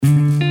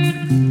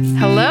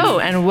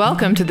and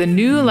welcome to the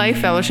New Life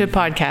Fellowship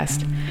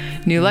podcast.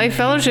 New Life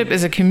Fellowship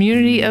is a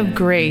community of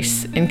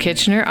grace in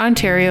Kitchener,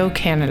 Ontario,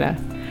 Canada.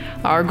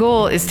 Our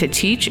goal is to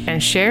teach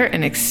and share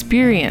and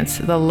experience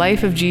the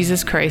life of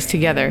Jesus Christ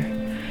together.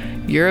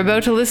 You're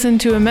about to listen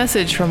to a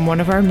message from one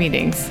of our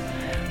meetings.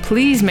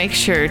 Please make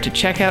sure to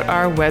check out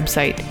our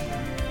website,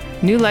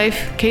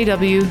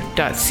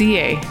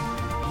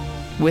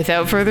 newlifekw.ca.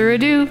 Without further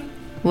ado,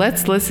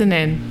 let's listen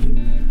in.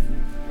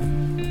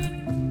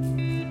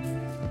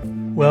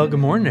 Well, good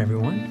morning,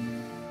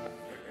 everyone.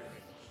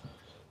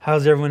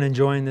 How's everyone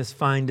enjoying this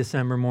fine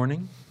December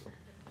morning?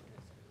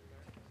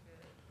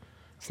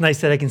 It's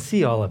nice that I can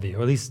see all of you,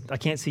 or at least I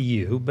can't see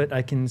you, but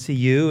I can see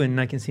you and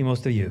I can see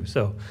most of you.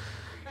 So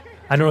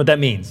I don't know what that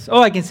means.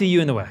 Oh, I can see you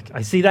in the back.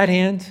 I see that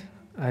hand.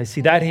 I see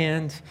that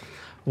hand.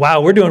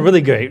 Wow, we're doing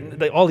really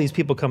great. All these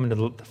people coming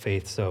to the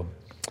faith. So,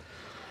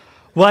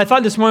 well, I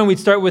thought this morning we'd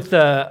start with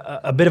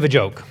a bit of a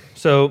joke.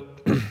 So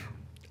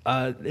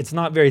it's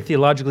not very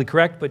theologically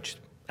correct, but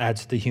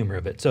adds to the humor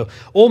of it. So,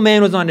 old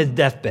man was on his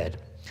deathbed,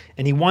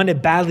 and he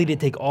wanted badly to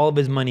take all of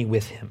his money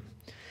with him.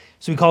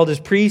 So he called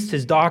his priest,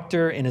 his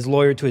doctor, and his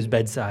lawyer to his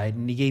bedside,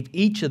 and he gave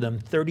each of them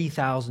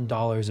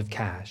 $30,000 of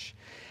cash.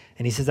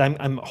 And he says, I'm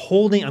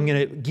going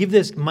to give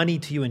this money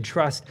to you in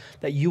trust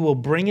that you will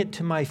bring it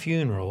to my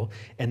funeral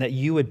and that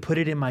you would put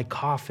it in my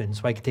coffin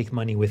so I could take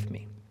money with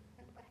me.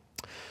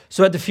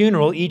 So at the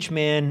funeral, each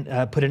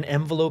man put an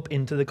envelope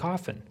into the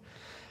coffin.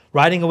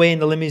 Riding away in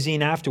the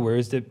limousine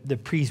afterwards, the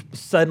priest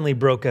suddenly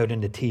broke out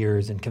into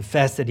tears and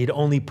confessed that he'd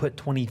only put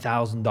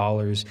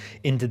 $20,000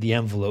 into the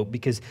envelope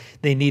because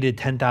they needed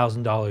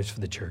 $10,000 for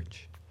the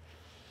church.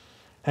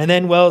 And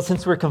then, well,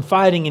 since we're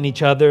confiding in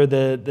each other,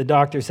 the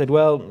doctor said,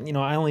 well,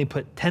 I only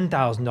put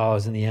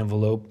 $10,000 in the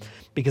envelope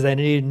because I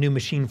needed a new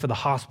machine for the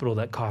hospital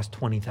that cost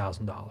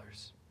 $20,000. And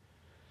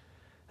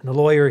the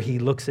lawyer, he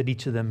looks at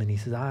each of them and he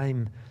says,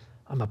 I'm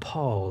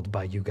appalled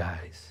by you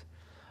guys.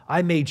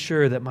 I made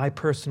sure that my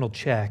personal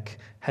check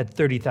had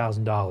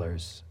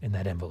 $30,000 in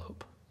that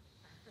envelope.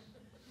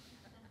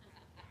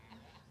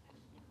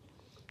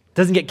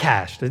 Doesn't get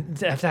cashed. I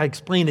have to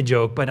explain the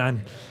joke, but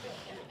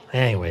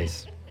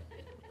anyways.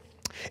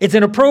 It's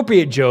an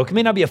appropriate joke. It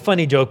may not be a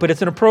funny joke, but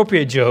it's an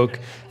appropriate joke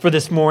for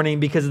this morning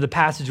because of the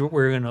passage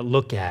we're going to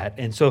look at.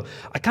 And so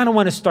I kind of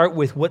want to start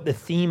with what the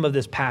theme of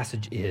this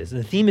passage is.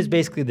 And the theme is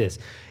basically this,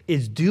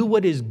 is do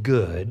what is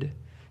good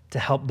to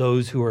help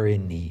those who are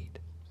in need.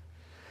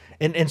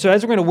 And so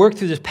as we're going to work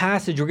through this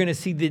passage, we're going to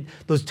see that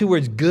those two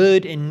words,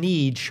 good and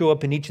need, show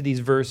up in each of these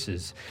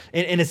verses.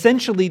 And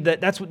essentially,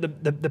 that's what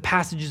the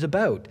passage is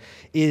about,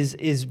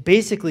 is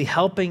basically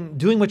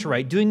doing what's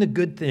right, doing the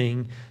good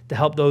thing to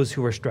help those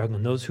who are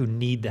struggling, those who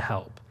need the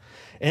help.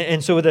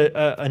 And so with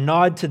a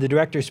nod to the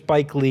director,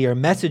 Spike Lee, our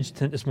message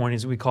this morning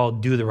is what we call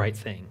do the right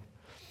thing.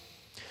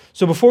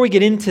 So before we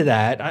get into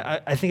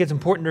that, I think it's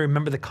important to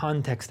remember the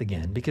context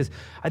again, because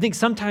I think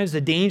sometimes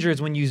the danger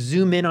is when you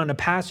zoom in on a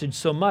passage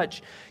so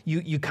much,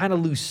 you kind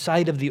of lose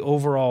sight of the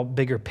overall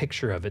bigger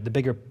picture of it,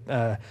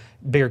 the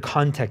bigger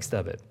context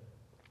of it.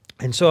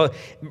 And so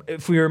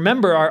if we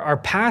remember, our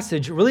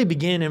passage really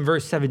began in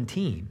verse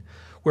 17,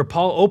 where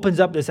Paul opens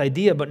up this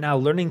idea about now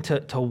learning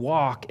to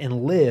walk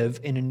and live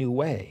in a new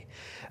way.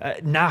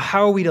 Now,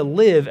 how are we to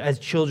live as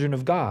children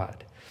of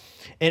God?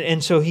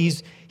 And so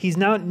he's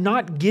now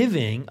not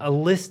giving a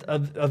list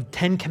of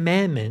 10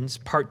 commandments,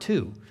 part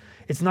 2.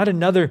 It's not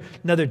another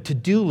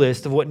to-do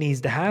list of what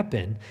needs to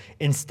happen.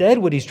 Instead,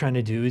 what he's trying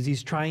to do is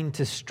he's trying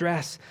to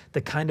stress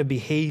the kind of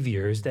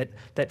behaviors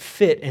that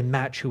fit and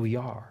match who we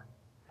are.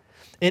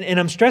 And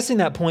I'm stressing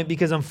that point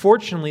because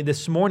unfortunately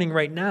this morning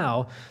right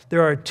now,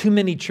 there are too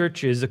many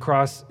churches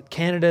across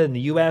Canada and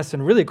the US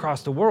and really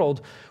across the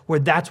world where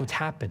that's what's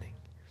happening.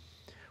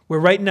 Where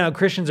right now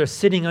Christians are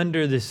sitting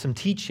under some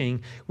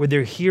teaching where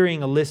they're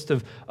hearing a list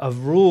of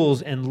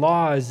rules and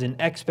laws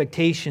and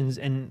expectations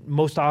and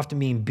most often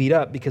being beat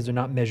up because they're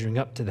not measuring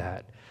up to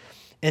that.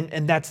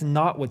 And that's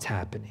not what's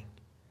happening.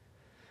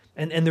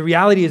 And the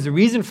reality is the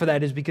reason for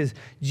that is because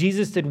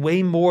Jesus did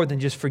way more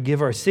than just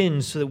forgive our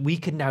sins so that we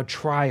can now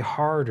try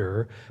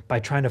harder by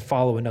trying to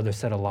follow another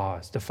set of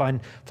laws, to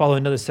follow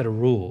another set of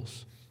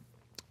rules.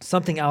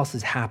 Something else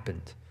has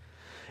happened.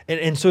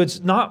 And so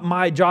it's not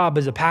my job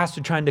as a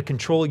pastor trying to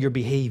control your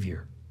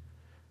behavior.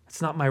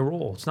 It's not my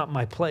role. It's not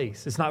my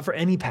place. It's not for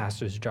any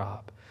pastor's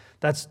job.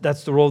 That's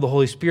the role of the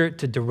Holy Spirit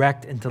to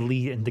direct and to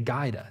lead and to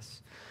guide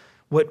us.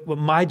 What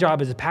my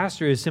job as a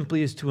pastor is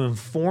simply to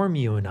inform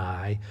you and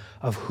I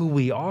of who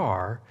we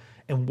are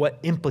and what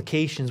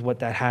implications what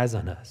that has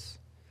on us.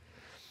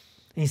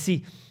 And you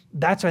see,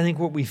 that's I think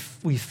what we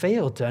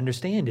fail to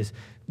understand is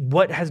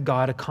what has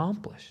God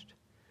accomplished?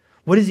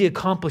 What has he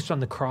accomplished on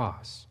the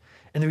cross?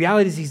 And the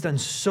reality is he's done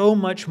so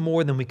much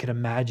more than we could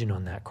imagine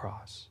on that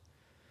cross.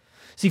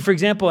 See, for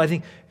example, I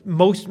think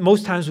most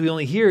times we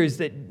only hear is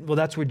that, well,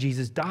 that's where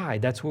Jesus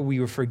died. That's where we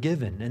were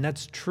forgiven. And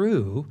that's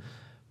true,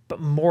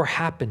 but more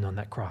happened on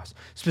that cross.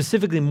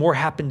 Specifically, more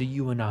happened to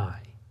you and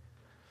I.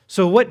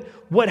 So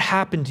what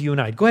happened to you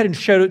and I? Go ahead and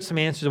shout out some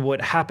answers of what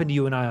happened to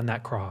you and I on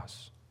that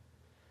cross.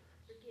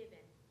 Forgiven.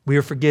 We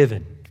are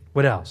forgiven.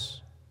 What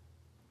else?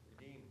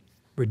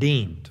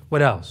 Redeemed.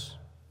 What else?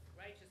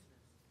 Righteousness.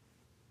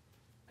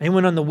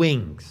 Anyone on the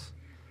wings?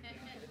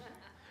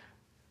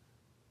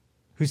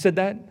 Who said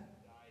that?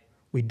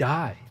 We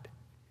died.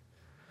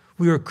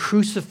 We were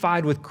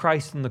crucified with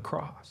Christ on the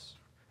cross.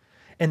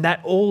 And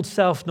that old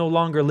self no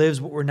longer lives,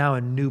 but we're now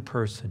a new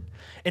person.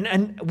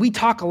 And we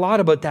talk a lot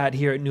about that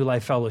here at New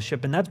Life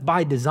Fellowship, and that's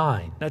by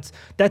design.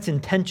 That's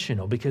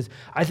intentional, because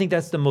I think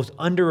that's the most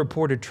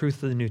underreported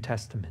truth of the New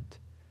Testament.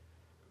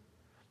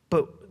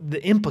 But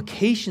the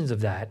implications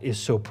of that is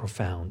so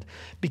profound,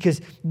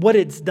 because what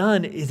it's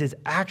done is it's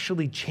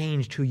actually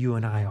changed who you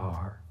and I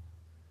are.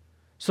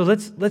 So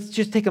let's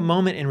just take a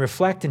moment and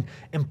reflect,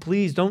 and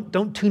please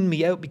don't tune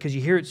me out because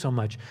you hear it so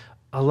much.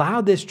 Allow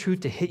this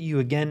truth to hit you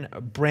again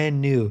brand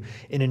new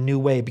in a new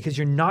way, because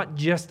you're not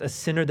just a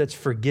sinner that's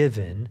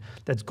forgiven,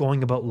 that's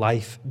going about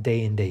life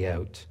day in, day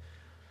out.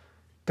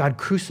 God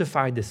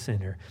crucified the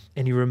sinner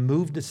and he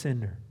removed the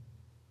sinner.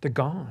 They're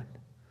gone.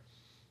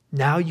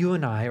 Now you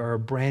and I are a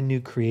brand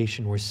new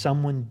creation. We're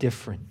someone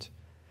different.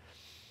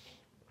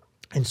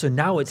 And so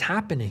now what's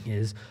happening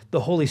is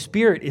the Holy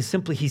Spirit is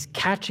simply, he's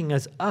catching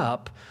us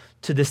up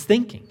to this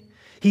thinking.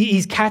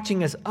 He's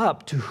catching us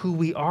up to who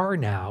we are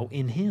now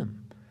in him.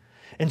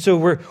 And so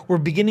we're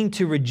beginning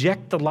to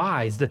reject the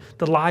lies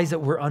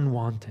that we're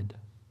unwanted,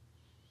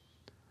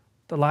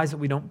 the lies that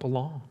we don't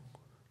belong,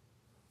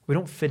 we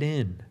don't fit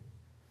in,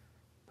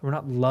 we're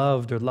not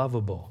loved or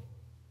lovable,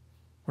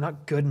 we're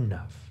not good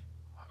enough,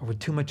 or we're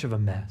too much of a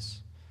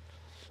mess.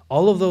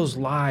 All of those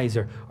lies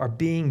are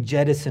being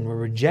jettisoned. We're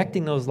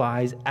rejecting those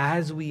lies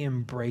as we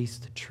embrace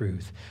the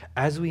truth,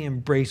 as we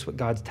embrace what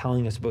God's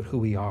telling us about who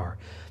we are,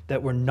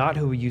 that we're not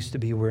who we used to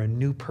be. We're a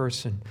new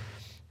person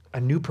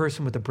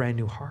with a brand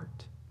new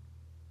heart.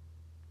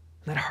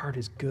 And that heart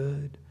is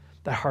good.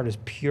 That heart is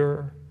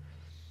pure.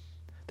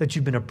 That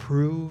you've been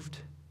approved.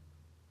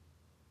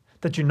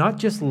 That you're not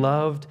just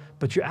loved,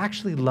 but you're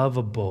actually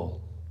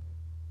lovable.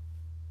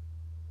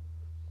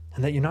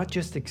 And that you're not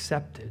just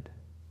accepted,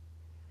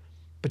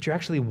 but you're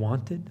actually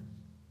wanted,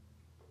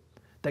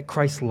 that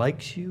Christ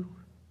likes you,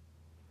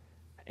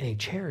 and he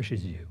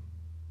cherishes you.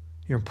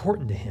 You're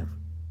important to him.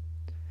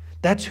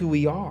 That's who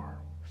we are.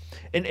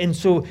 And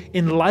so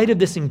in light of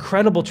this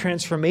incredible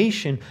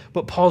transformation,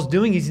 what Paul's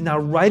doing is he's now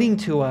writing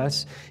to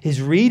us,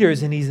 his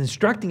readers, and he's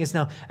instructing us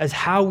now as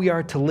how we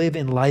are to live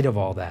in light of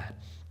all that.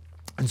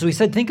 And so he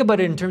said, think about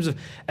it in terms of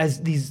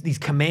as these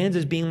commands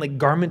as being like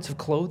garments of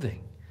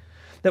clothing.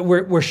 That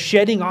we're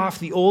shedding off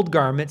the old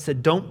garments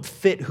that don't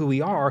fit who we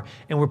are,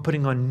 and we're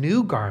putting on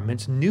new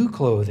garments, new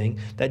clothing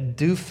that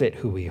do fit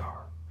who we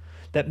are,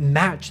 that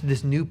match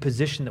this new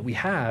position that we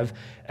have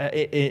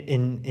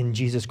in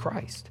Jesus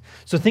Christ.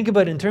 So think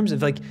about it in terms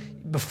of like,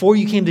 before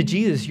you came to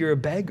Jesus, you're a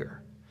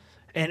beggar.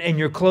 And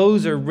your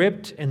clothes are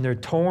ripped and they're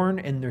torn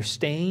and they're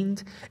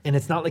stained, and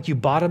it's not like you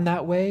bought them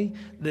that way.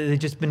 They've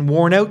just been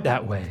worn out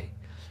that way.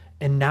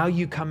 And now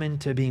you come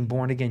into being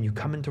born again. You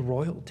come into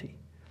royalty.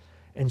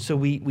 And so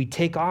we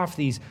take off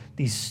these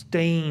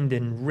stained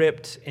and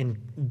ripped and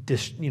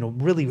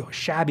really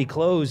shabby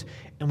clothes,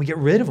 and we get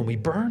rid of them. We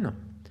burn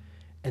them.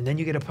 And then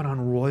you get to put on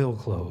royal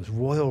clothes,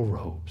 royal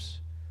robes.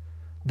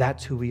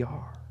 That's who we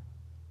are.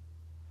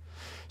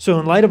 So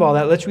in light of all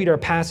that, let's read our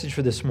passage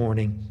for this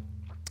morning.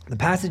 The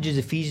passage is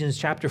Ephesians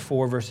chapter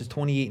 4, verses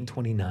 28 and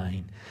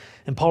 29.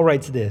 And Paul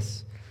writes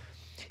this: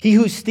 "He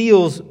who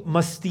steals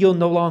must steal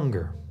no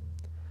longer,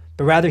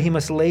 but rather he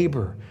must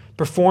labor,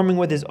 performing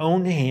with his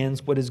own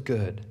hands what is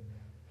good,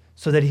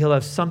 so that he'll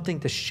have something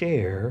to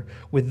share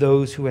with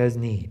those who has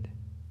need.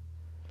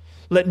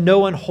 Let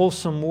no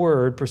unwholesome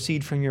word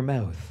proceed from your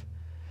mouth,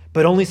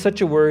 but only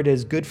such a word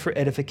as good for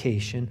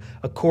edification,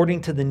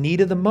 according to the need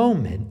of the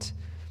moment,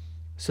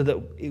 so that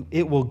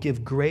it will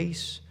give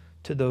grace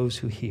to those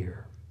who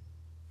hear."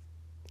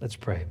 Let's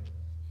pray.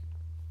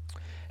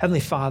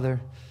 Heavenly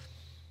Father,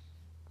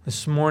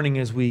 this morning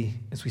as we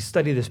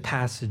study this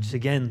passage,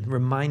 again,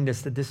 remind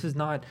us that this is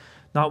not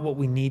what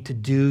we need to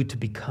do to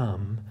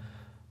become,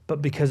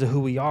 but because of who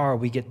we are,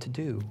 we get to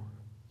do.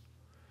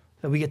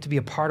 That we get to be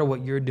a part of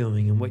what you're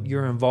doing and what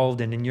you're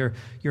involved in, and you're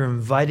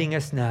inviting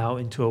us now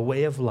into a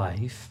way of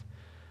life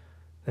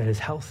that is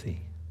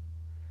healthy,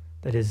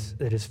 that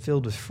is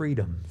filled with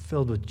freedom,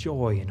 filled with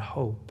joy and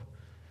hope,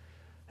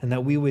 and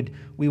that we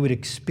would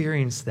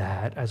experience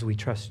that as we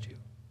trust you.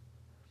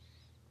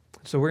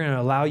 So we're going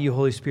to allow you,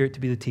 Holy Spirit, to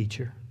be the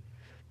teacher,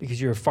 because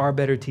you're a far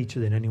better teacher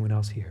than anyone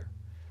else here.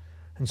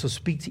 And so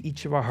speak to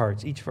each of our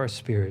hearts, each of our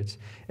spirits,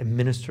 and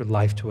minister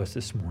life to us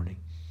this morning.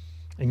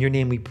 In your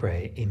name we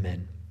pray,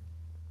 amen.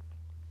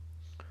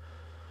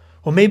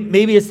 Well,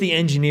 maybe it's the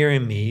engineer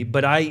in me,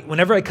 but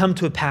whenever I come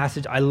to a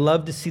passage, I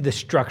love to see the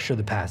structure of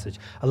the passage.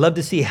 I love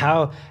to see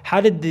how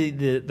did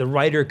the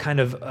writer kind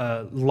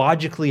of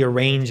logically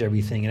arrange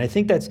everything. And I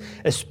think that's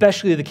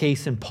especially the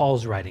case in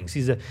Paul's writings.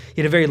 He had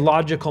a very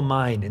logical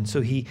mind, and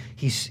so he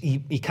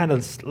kind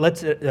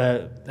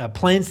of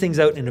plans things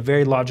out in a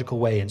very logical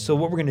way. And so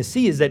what we're going to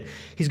see is that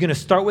he's going to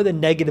start with a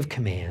negative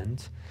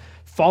command,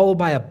 followed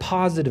by a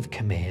positive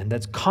command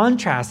that's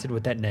contrasted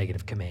with that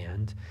negative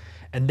command.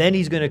 And then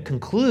he's going to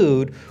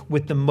conclude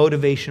with the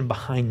motivation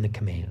behind the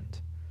command.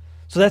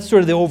 So that's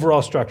sort of the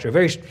overall structure, a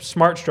very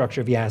smart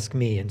structure if you ask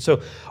me. And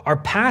so our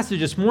passage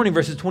this morning,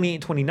 verses 28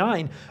 and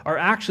 29, are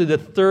actually the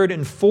third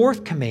and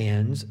fourth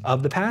commands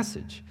of the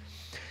passage.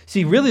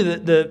 See, really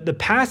the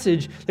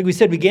passage, like we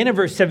said, began in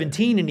verse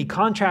 17, and he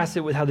contrasts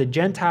it with how the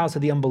Gentiles,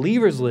 how the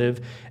unbelievers live.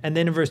 And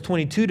then in verse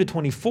 22 to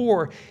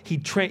 24, he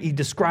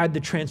described the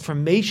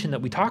transformation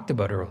that we talked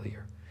about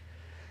earlier.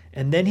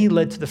 And then he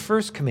led to the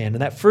first command.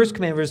 And that first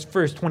command,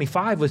 verse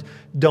 25, was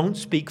don't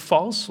speak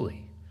falsely.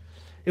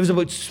 It was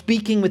about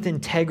speaking with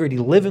integrity,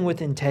 living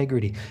with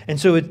integrity. And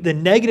so the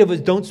negative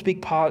was don't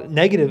speak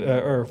negative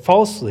or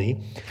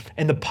falsely.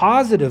 And the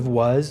positive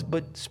was,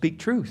 but speak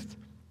truth.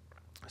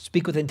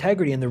 Speak with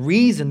integrity. And the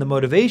reason, the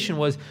motivation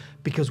was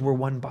because we're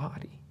one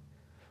body.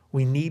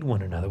 We need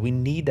one another. We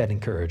need that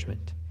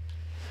encouragement.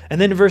 And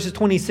then in verses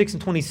 26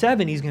 and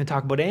 27, he's going to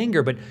talk about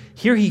anger. But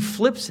here he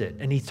flips it,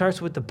 and he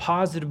starts with the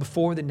positive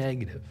before the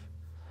negative.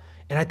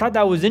 And I thought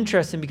that was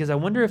interesting because I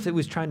wonder if it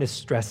was trying to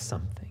stress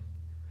something.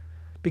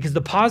 Because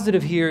the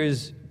positive here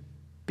is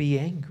be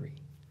angry.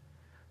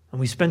 And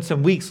we spent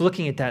some weeks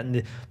looking at that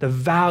and the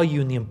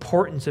value and the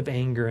importance of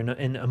anger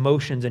and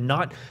emotions and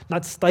not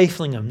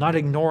stifling them, not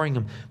ignoring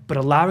them, but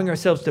allowing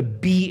ourselves to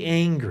be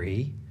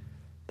angry,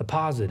 the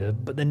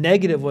positive. But the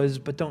negative was,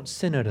 but don't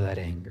sin out of that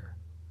anger.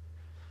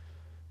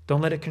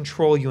 Don't let it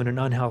control you in an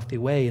unhealthy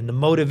way. And the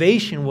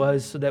motivation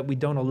was so that we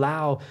don't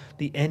allow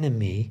the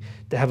enemy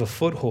to have a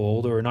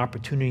foothold or an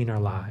opportunity in our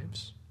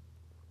lives.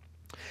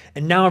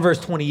 And now in verse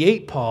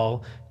 28,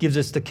 Paul gives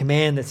us the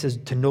command that says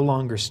to no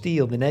longer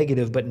steal, the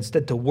negative, but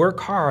instead to work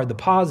hard, the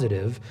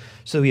positive,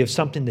 so we have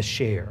something to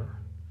share.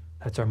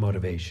 That's our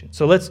motivation.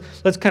 So let's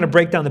kind of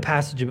break down the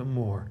passage a bit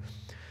more.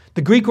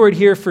 The Greek word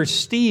here for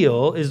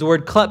steal is the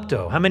word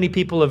klepto. How many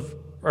people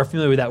are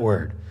familiar with that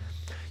word?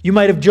 You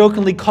might have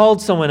jokingly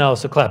called someone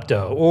else a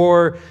klepto,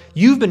 or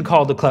you've been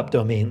called a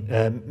klepto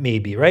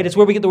maybe, right? It's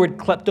where we get the word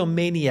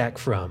kleptomaniac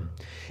from.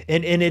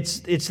 And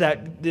it's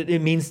that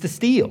it means to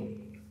steal.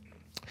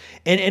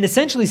 And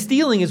essentially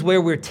stealing is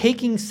where we're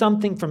taking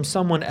something from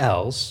someone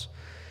else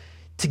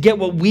to get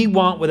what we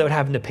want without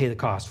having to pay the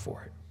cost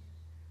for it.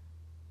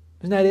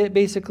 Isn't that it,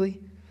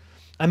 basically?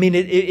 I mean,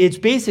 it's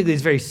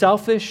very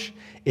selfish,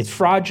 it's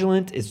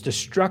fraudulent, it's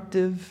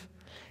destructive,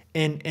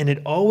 and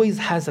it always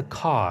has a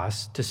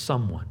cost to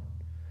someone.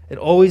 It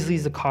always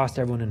leaves a cost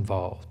to everyone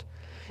involved.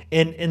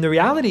 And the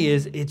reality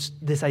is, it's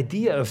this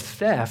idea of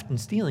theft and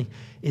stealing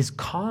is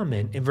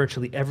common in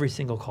virtually every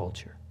single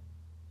culture.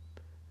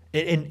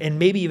 And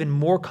maybe even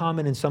more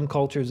common in some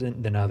cultures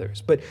than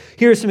others. But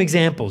here are some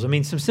examples. I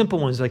mean, some simple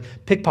ones like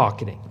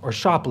pickpocketing or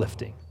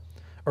shoplifting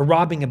or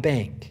robbing a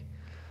bank,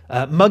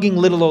 mugging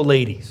little old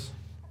ladies,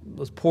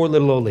 those poor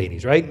little old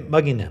ladies, right?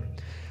 Mugging them.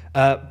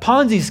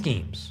 Ponzi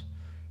schemes,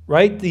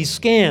 right? These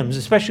scams,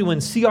 especially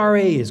when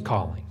CRA is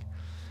calling.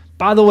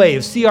 By the way,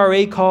 if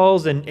CRA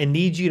calls and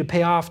needs you to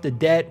pay off the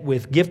debt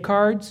with gift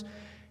cards,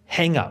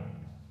 hang up.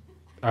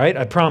 All right?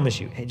 I promise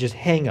you, just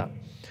hang up.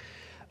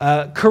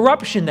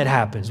 Corruption that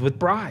happens with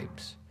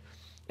bribes.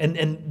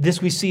 And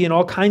this we see in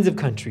all kinds of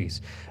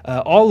countries,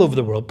 all over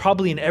the world,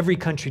 probably in every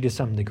country to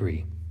some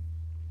degree.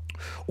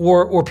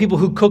 Or people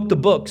who cook the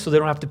books so they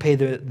don't have to pay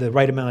the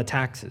right amount of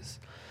taxes.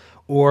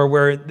 Or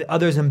where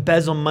others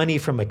embezzle money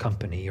from a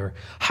company, or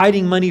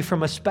hiding money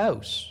from a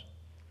spouse.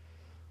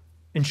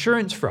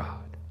 Insurance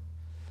fraud.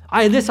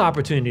 I had this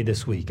opportunity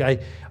this week. I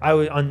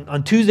was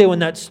on Tuesday when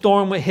that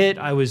storm hit,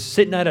 I was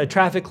sitting at a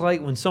traffic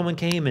light when someone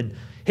came and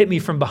hit me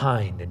from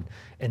behind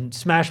and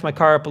smashed my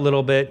car up a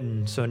little bit,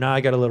 and so now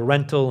I got a little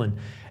rental.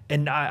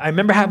 And I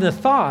remember having the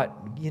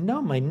thought,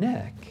 my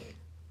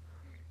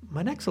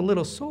neck's a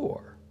little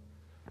sore.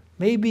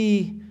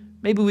 Maybe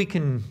we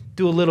can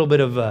do a little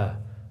bit of a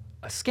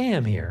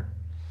scam here.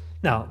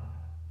 Now,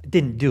 I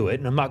didn't do it,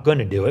 and I'm not going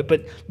to do it,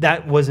 but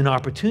that was an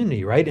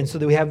opportunity, right? And so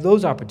that we have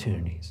those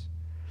opportunities.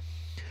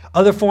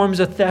 Other forms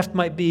of theft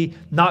might be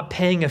not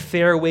paying a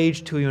fair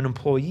wage to an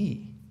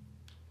employee.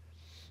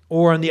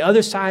 Or on the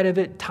other side of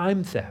it,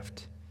 time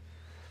theft.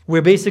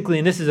 Where basically,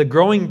 and this is a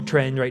growing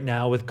trend right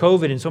now with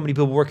COVID and so many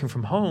people working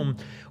from home,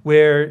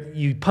 where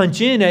you punch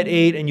in at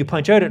 8 and you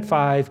punch out at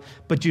 5,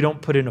 but you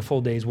don't put in a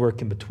full day's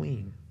work in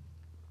between.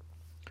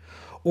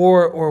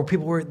 Or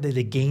people where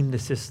they game the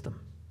system.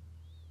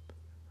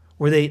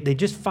 Where they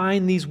just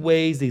find these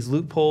ways, these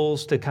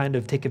loopholes to kind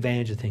of take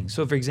advantage of things.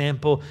 So for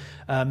example,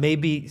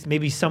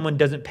 maybe someone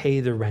doesn't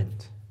pay their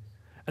rent.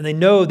 And they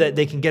know that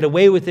they can get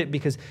away with it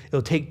because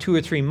it'll take 2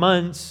 or 3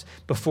 months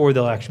before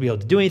they'll actually be able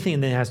to do anything,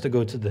 and then it has to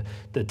go to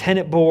the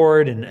tenant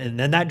board, and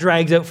then that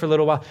drags out for a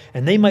little while.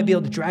 And they might be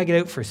able to drag it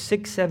out for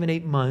 6, 7,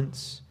 8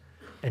 months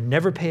and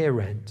never pay a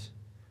rent.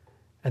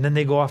 And then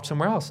they go off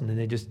somewhere else, and then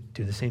they just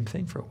do the same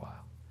thing for a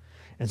while.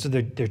 And so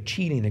they're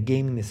cheating, they're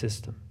gaming the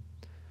system.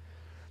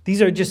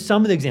 These are just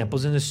some of the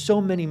examples, and there's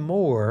so many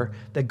more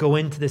that go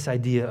into this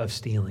idea of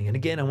stealing. And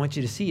again, I want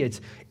you to see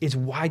it's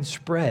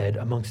widespread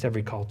amongst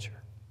every culture.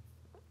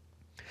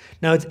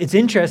 Now, it's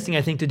interesting,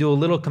 I think, to do a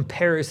little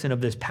comparison of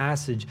this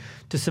passage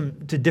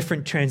to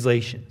different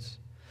translations.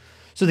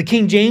 So the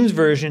King James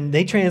Version,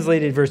 they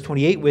translated verse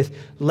 28 with,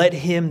 let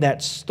him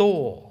that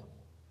stole.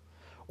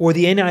 Or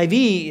the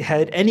NIV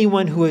had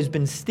anyone who has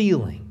been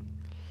stealing.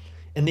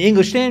 And the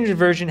English Standard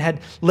Version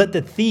had, let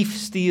the thief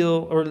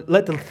steal, or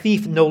let the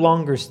thief no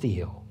longer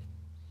steal.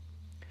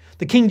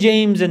 The King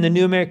James and the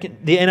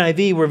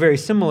NIV were very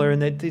similar in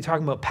that they're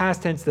talking about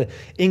past tense. The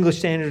English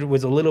Standard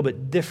was a little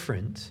bit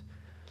different.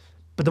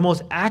 But the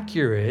most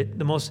accurate,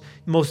 the most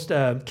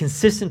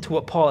consistent to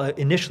what Paul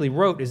initially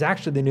wrote is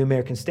actually the New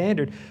American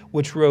Standard,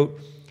 which wrote,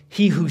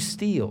 he who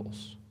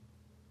steals.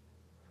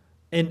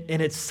 And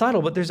it's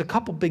subtle, but there's a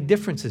couple big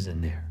differences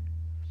in there.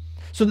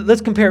 So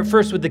let's compare it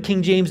first with the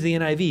King James and the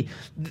NIV.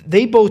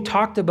 They both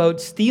talked about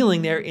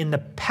stealing there in the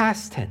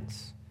past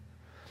tense.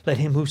 Let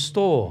him who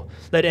stole,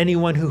 let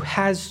anyone who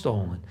has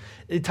stolen.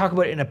 They talk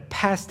about it in a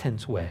past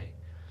tense way.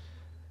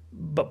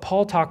 But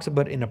Paul talks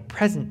about it in a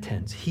present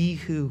tense, he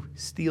who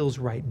steals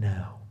right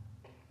now.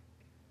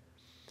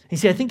 You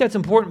see, I think that's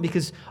important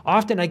because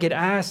often I get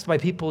asked by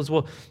people as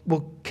well,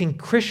 can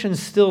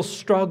Christians still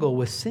struggle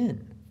with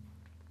sin?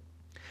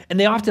 And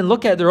they often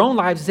look at their own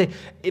lives and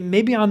say,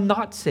 maybe I'm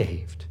not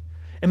saved.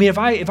 I mean,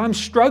 if I'm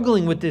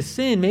struggling with this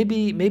sin,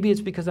 maybe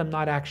it's because I'm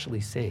not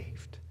actually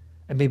saved.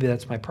 And maybe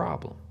that's my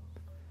problem.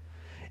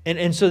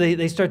 And so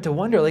they start to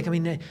wonder,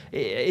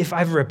 if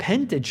I've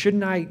repented,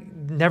 shouldn't I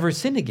never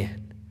sin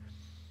again?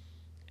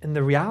 And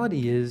the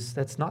reality is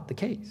that's not the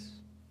case.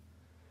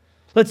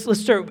 Let's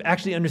start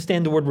actually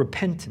understand the word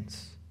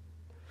repentance.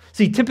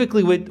 See,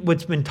 typically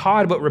what's been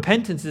taught about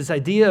repentance is this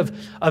idea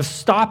of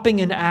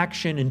stopping an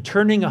action and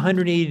turning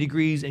 180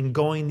 degrees and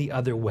going the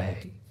other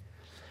way.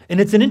 And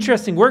it's an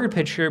interesting word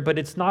picture, but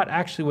it's not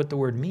actually what the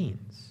word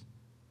means.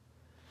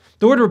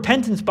 The word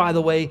repentance, by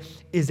the way,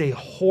 is a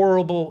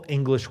horrible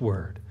English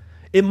word.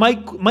 It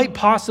might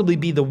possibly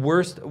be the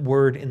worst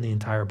word in the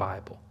entire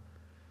Bible.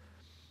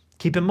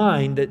 Keep in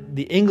mind that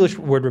the English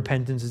word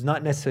repentance is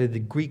not necessarily the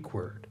Greek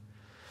word.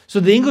 So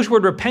the English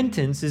word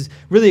repentance is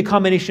really a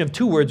combination of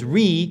two words,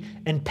 re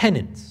and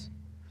penance.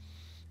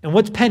 And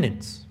what's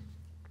penance?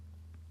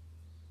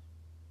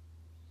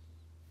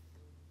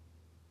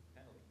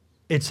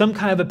 It's some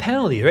kind of a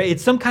penalty, right?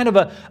 It's some kind of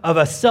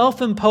a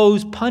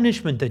self-imposed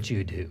punishment that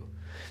you do.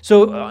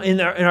 So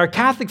in our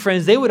Catholic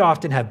friends, they would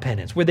often have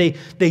penance where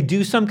they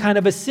do some kind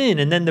of a sin,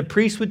 and then the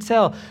priest would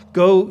tell,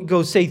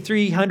 go say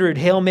 300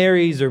 Hail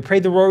Marys or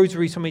pray the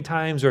rosary so many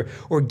times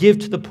or give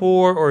to the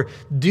poor or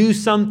do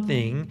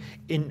something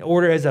in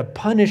order as a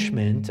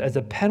punishment, as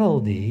a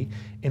penalty,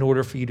 in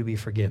order for you to be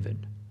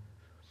forgiven.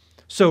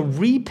 So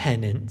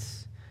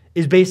repentance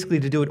is basically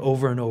to do it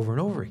over and over and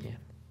over again.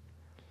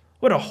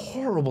 What a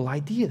horrible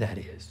idea that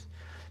is,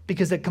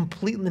 because it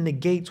completely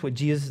negates what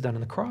Jesus has done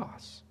on the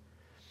cross.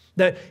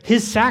 That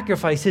his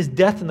sacrifice, his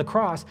death on the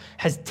cross,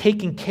 has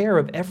taken care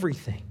of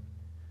everything.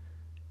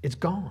 It's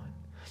gone.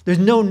 There's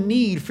no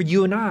need for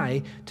you and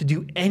I to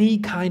do any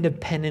kind of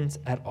penance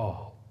at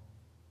all.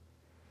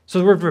 So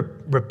the word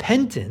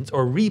repentance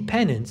or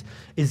repentance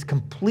is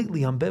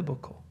completely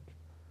unbiblical.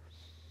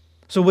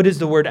 So what does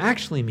the word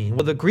actually mean?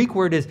 Well, the Greek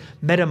word is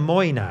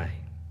metamoinai.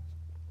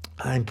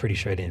 I'm pretty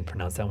sure I didn't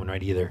pronounce that one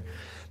right either.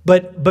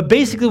 But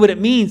basically what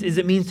it means is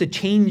it means to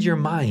change your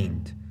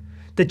mind,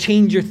 to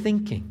change your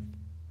thinking.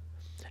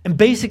 And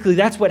basically,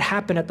 that's what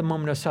happened at the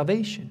moment of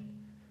salvation.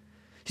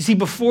 You see,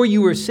 before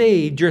you were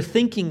saved, your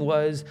thinking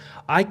was,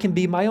 I can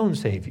be my own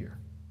savior.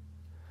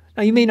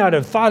 Now, you may not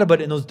have thought about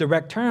it in those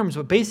direct terms,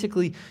 but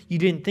basically, you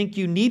didn't think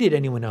you needed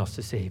anyone else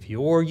to save you,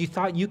 or you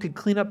thought you could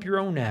clean up your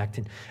own act,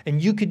 and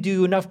you could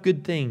do enough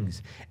good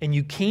things. And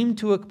you came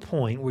to a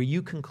point where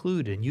you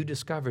concluded and you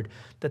discovered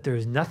that there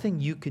is nothing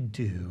you could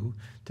do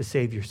to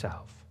save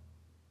yourself,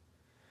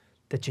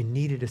 that you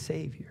needed a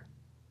savior.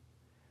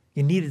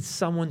 You needed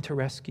someone to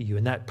rescue you,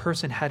 and that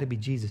person had to be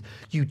Jesus.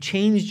 You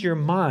changed your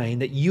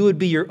mind that you would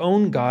be your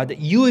own God, that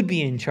you would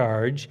be in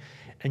charge,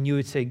 and you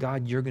would say,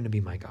 God, you're going to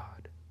be my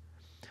God.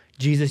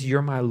 Jesus,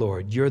 you're my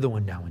Lord. You're the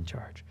one now in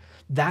charge.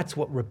 That's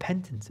what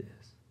repentance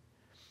is.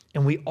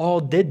 And we all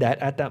did that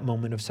at that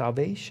moment of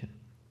salvation.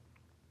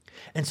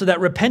 And so that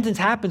repentance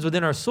happens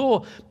within our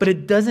soul, but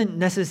it doesn't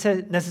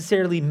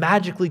necessarily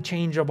magically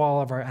change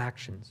all of our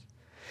actions.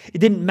 It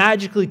didn't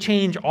magically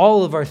change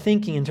all of our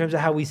thinking in terms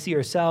of how we see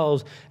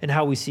ourselves and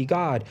how we see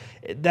God.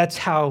 That's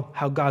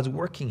how God's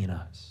working in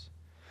us.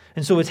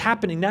 And so what's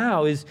happening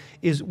now is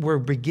we're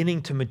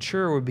beginning to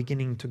mature, we're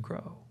beginning to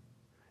grow,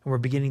 and we're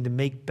beginning to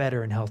make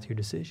better and healthier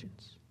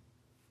decisions.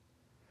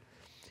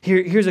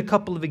 Here's a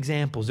couple of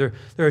examples. There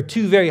are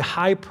two very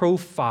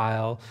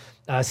high-profile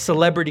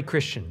celebrity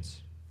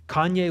Christians,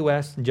 Kanye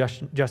West and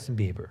Justin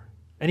Bieber.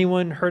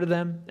 Anyone heard of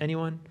them?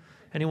 Anyone?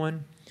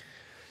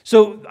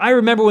 So I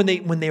remember when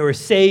they were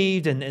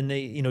saved and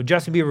they,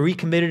 Justin Bieber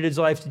recommitted his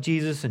life to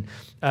Jesus and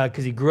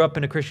because he grew up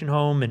in a Christian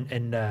home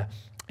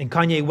and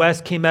Kanye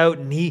West came out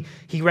and he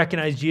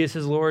recognized Jesus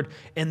as Lord,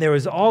 and there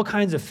was all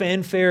kinds of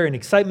fanfare and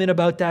excitement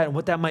about that and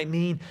what that might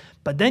mean.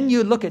 But then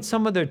you look at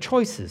some of their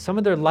choices, some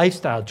of their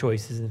lifestyle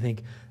choices, and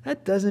think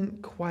that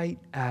doesn't quite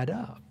add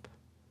up.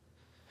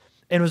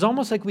 And it was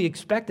almost like we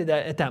expected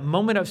that at that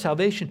moment of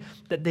salvation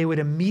that they would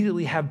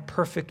immediately have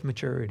perfect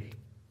maturity.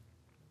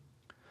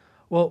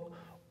 Well,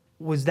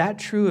 was that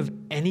true of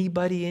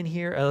anybody in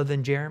here other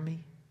than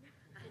Jeremy?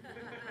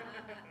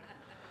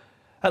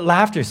 That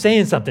laughter's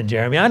saying something,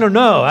 Jeremy. I don't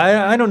know.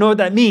 I don't know what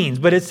that means,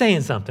 but it's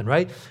saying something,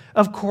 right?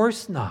 Of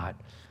course not,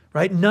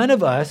 right? None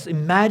of us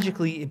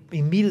magically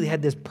immediately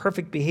had this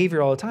perfect behavior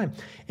all the time.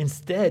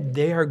 Instead,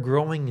 they are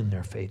growing in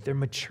their faith. They're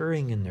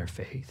maturing in their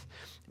faith,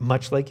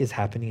 much like is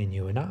happening in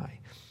you and I.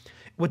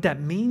 What that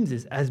means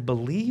is, as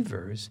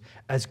believers,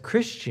 as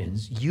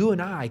Christians, you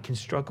and I can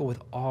struggle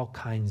with all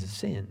kinds of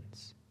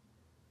sins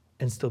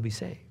and still be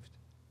saved.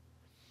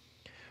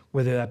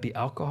 Whether that be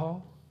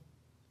alcohol,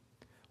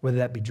 whether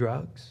that be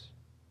drugs,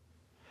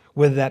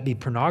 whether that be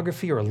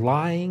pornography or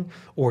lying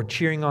or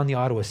cheering on the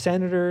Ottawa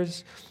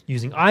Senators,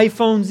 using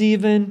iPhones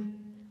even,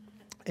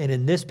 and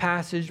in this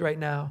passage right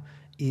now,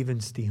 even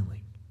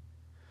stealing.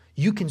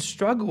 You can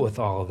struggle with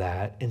all of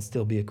that and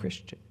still be a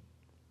Christian.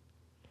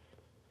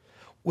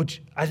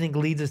 Which I think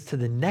leads us to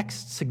the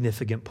next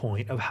significant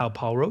point of how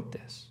Paul wrote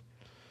this.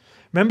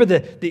 Remember,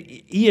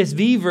 the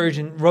ESV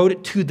version wrote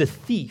it to the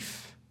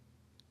thief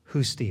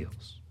who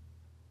steals.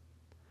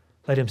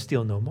 Let him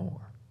steal no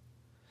more.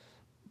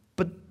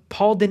 But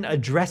Paul didn't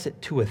address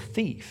it to a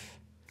thief.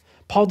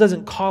 Paul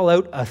doesn't call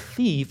out a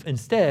thief.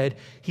 Instead,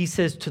 he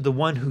says to the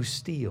one who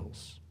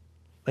steals,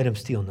 let him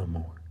steal no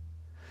more.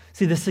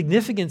 See, the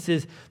significance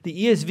is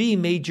the ESV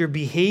made your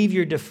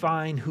behavior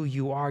define who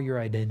you are,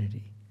 your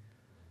identity.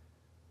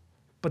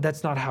 But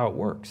that's not how it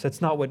works. That's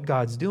not what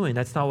God's doing.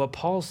 That's not what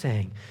Paul's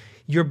saying.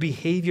 Your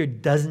behavior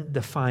doesn't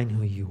define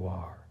who you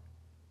are.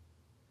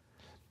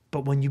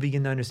 But when you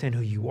begin to understand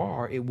who you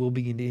are, it will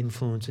begin to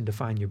influence and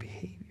define your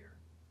behavior.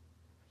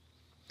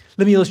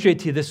 Let me illustrate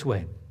to you this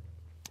way.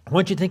 I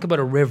want you to think about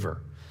a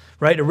river,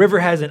 right? A river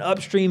has an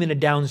upstream and a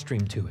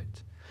downstream to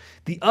it.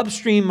 The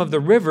upstream of the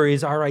river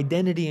is our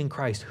identity in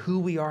Christ, who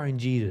we are in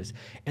Jesus.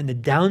 And the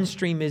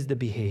downstream is the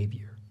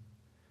behavior.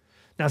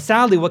 Now,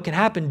 sadly, what can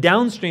happen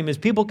downstream is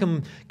people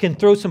can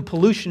throw some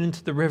pollution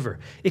into the river.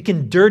 It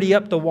can dirty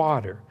up the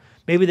water.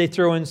 Maybe they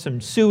throw in some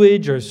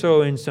sewage or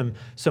throw in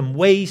some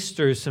waste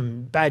or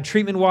some bad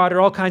treatment water,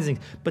 all kinds of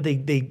things. But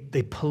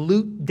they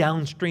pollute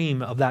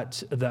downstream of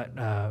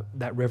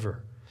that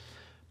river.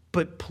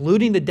 But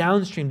polluting the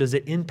downstream, does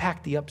it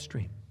impact the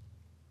upstream?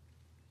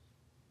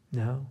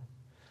 No.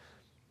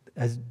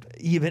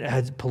 Even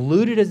as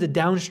polluted as the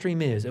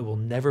downstream is, it will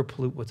never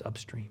pollute what's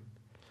upstream.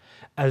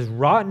 As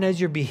rotten as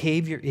your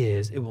behavior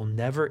is, it will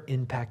never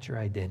impact your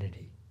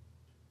identity.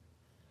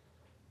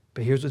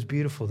 But here's what's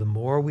beautiful. The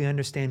more we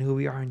understand who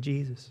we are in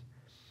Jesus,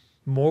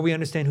 the more we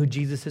understand who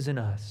Jesus is in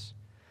us,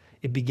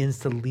 it begins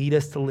to lead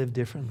us to live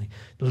differently.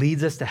 It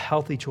leads us to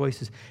healthy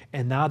choices.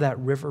 And now that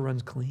river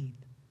runs clean.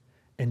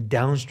 And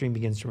downstream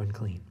begins to run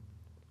clean.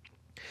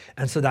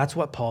 And so that's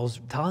what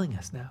Paul's telling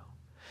us now.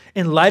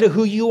 In light of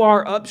who you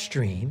are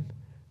upstream,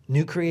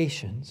 new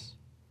creations,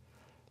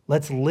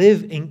 let's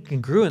live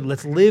congruent.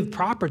 Let's live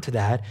proper to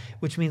that,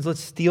 which means let's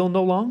steal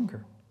no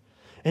longer.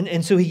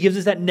 And so he gives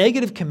us that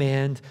negative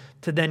command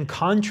to then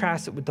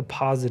contrast it with the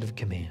positive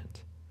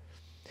command.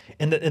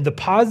 And the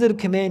positive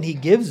command he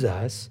gives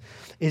us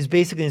is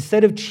basically,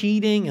 instead of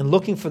cheating and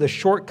looking for the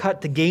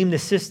shortcut to game the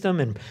system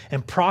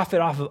and profit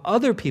off of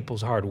other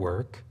people's hard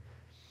work,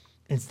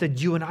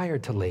 instead you and I are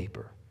to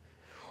labor.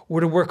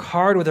 We're to work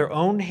hard with our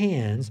own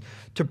hands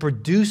to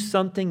produce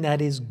something that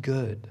is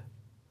good.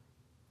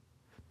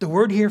 The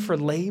word here for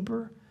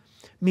labor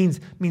means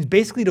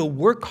basically to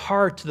work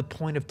hard to the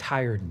point of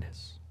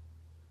tiredness.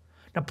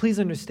 Now, please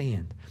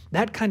understand,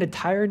 that kind of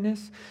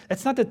tiredness,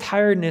 that's not the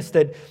tiredness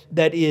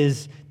that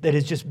is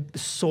just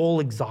soul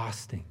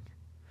exhausting,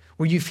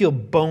 where you feel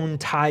bone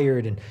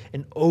tired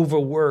and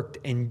overworked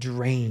and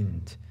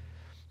drained.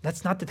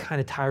 That's not the kind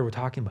of tired we're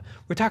talking about.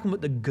 We're talking about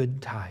the good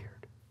tired.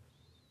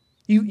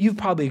 You've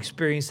probably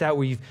experienced that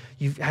where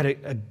you've had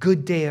a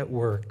good day at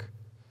work.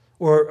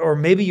 Or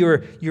maybe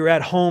you're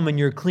at home and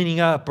you're cleaning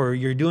up or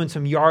you're doing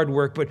some yard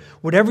work, but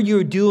whatever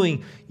you're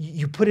doing,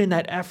 you put in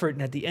that effort,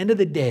 and at the end of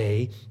the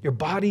day, your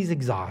body's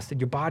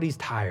exhausted, your body's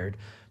tired,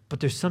 but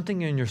there's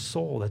something in your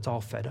soul that's all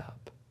fed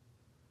up.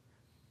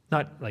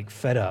 Not like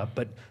fed up,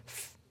 but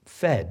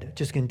fed,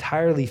 just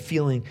entirely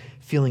feeling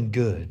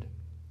good.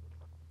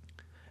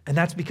 And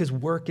that's because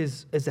work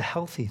is a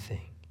healthy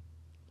thing.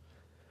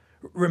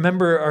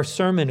 Remember our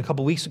sermon a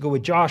couple weeks ago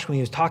with Josh when he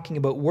was talking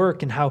about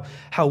work and how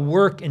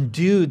work and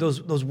do,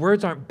 those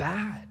words aren't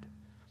bad.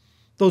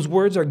 Those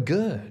words are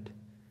good.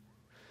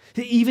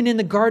 Even in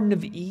the Garden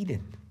of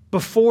Eden,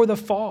 before the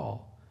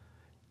fall,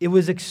 it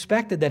was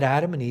expected that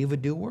Adam and Eve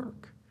would do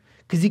work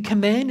because he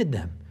commanded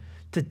them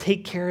to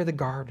take care of the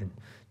garden,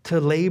 to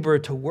labor,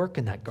 to work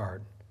in that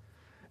garden.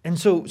 And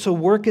so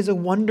work is a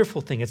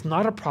wonderful thing. It's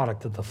not a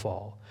product of the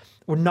fall.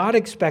 We're not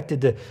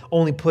expected to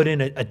only put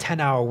in a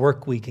 10-hour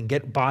work week and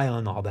get by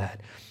on all that.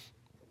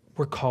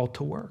 We're called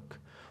to work.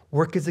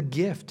 Work is a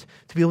gift.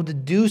 To be able to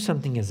do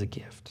something is a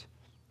gift.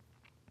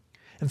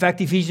 In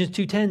fact, Ephesians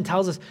 2:10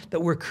 tells us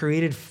that we're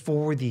created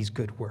for these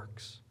good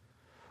works.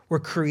 We're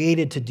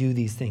created to do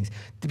these things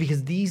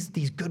because these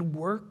good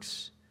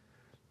works,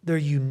 they're a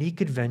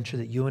unique adventure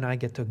that you and I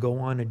get to go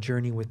on a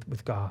journey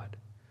with God.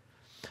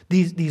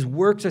 These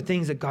works are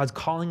things that God's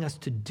calling us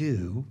to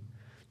do,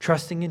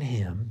 trusting in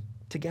Him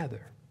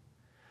together.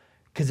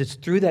 Because it's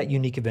through that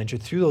unique adventure,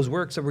 through those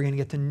works, that we're going to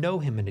get to know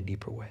Him in a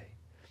deeper way.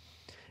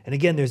 And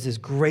again, there's this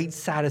great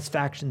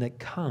satisfaction that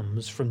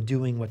comes from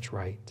doing what's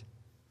right.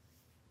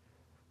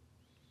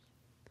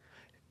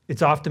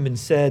 It's often been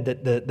said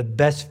that the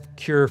best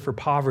cure for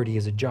poverty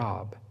is a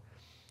job.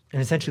 And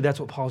essentially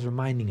that's what Paul's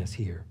reminding us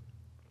here.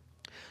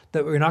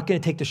 That we're not going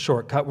to take the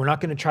shortcut. We're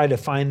not going to try to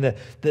find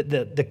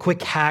the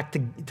quick hack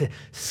to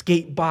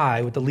skate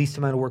by with the least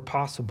amount of work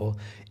possible.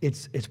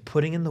 It's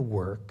putting in the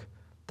work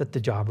that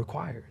the job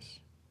requires.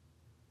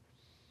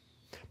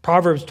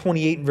 Proverbs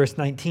 28 and verse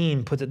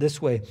 19 puts it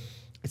this way.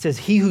 It says,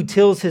 he who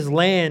tills his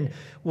land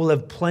will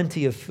have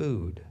plenty of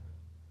food.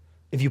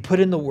 If you put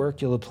in the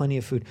work, you'll have plenty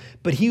of food.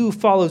 But he who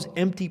follows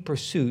empty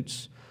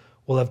pursuits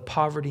will have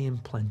poverty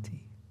and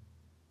plenty.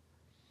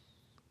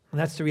 And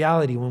that's the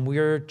reality. When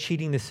we're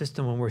cheating the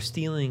system, when we're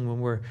stealing, when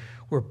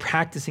we're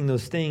practicing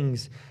those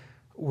things,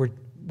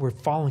 we're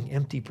following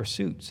empty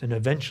pursuits, and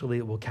eventually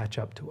it will catch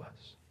up to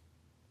us.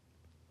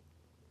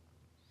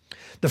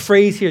 The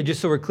phrase here, just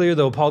so we're clear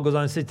though, Paul goes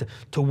on to say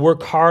to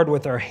work hard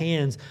with our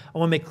hands. I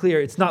want to make clear,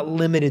 it's not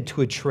limited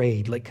to a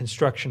trade like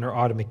construction or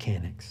auto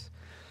mechanics.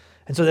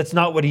 And so that's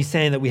not what he's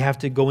saying, that we have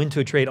to go into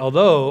a trade,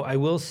 although I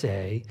will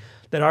say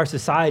that our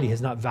society has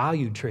not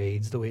valued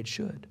trades the way it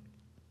should.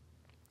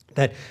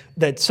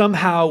 That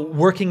somehow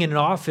working in an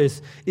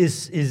office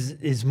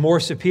is more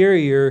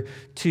superior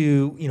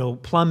to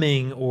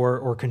plumbing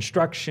or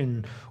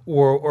construction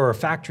or a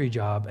factory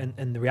job.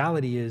 And the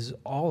reality is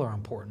all are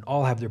important.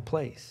 All have their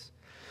place.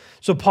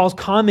 So Paul's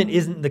comment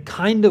isn't the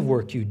kind of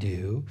work you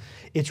do.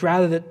 It's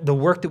rather that the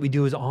work that we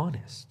do is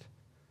honest.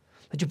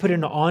 That you put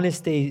in an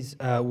honest day's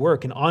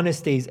work, an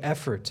honest day's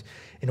effort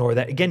in order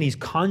that, again, he's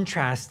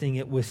contrasting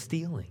it with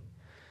stealing.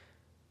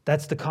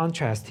 That's the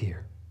contrast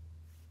here.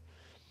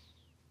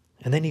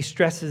 And then he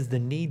stresses the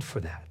need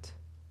for that.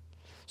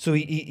 So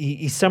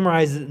he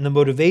summarizes it in the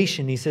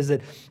motivation. He says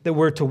that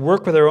we're to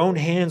work with our own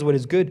hands what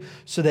is good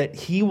so that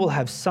he will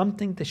have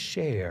something to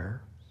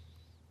share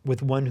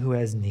with one who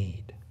has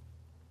need.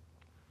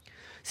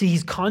 See,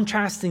 he's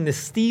contrasting the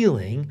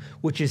stealing,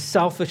 which is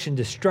selfish and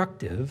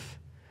destructive,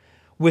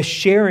 with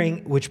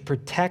sharing, which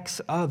protects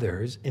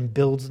others and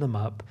builds them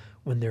up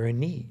when they're in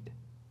need.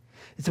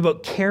 It's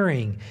about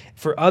caring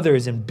for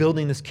others and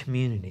building this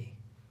community.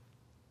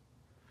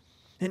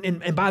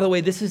 And by the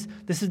way, this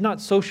is not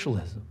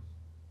socialism.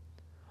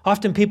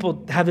 Often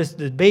people have this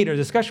debate or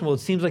discussion, well, it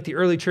seems like the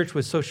early church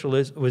was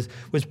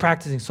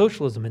practicing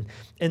socialism,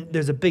 and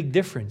there's a big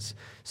difference.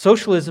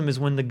 Socialism is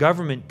when the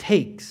government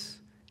takes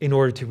in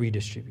order to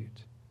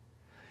redistribute.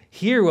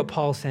 Here, what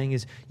Paul's saying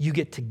is you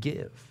get to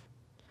give.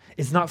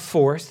 It's not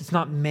forced, it's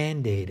not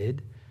mandated,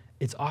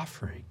 it's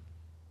offering.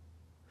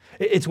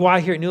 It's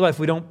why here at New Life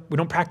we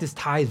don't practice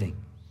tithing.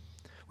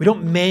 We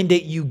don't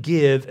mandate you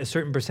give a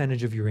certain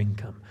percentage of your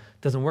income.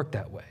 It doesn't work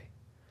that way.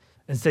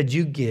 Instead,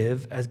 you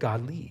give as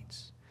God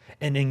leads.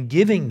 And in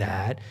giving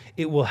that,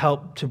 it will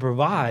help to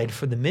provide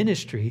for the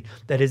ministry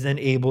that is then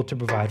able to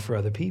provide for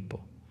other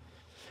people.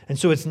 And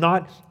so it's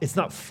not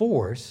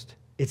forced,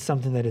 it's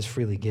something that is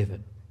freely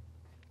given.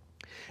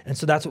 And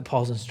so that's what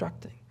Paul's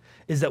instructing,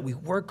 is that we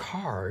work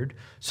hard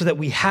so that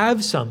we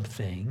have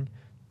something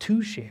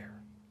to share.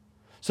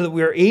 So that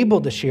we are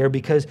able to share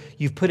because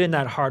you've put in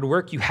that hard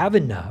work, you have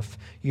enough,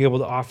 you're able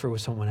to offer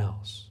with someone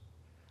else.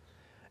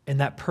 And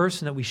that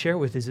person that we share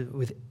with is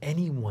with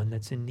anyone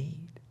that's in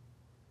need.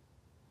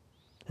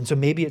 And so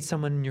maybe it's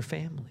someone in your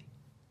family.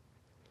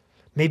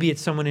 Maybe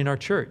it's someone in our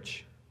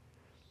church.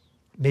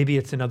 Maybe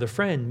it's another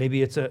friend.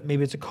 Maybe it's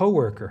a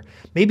coworker.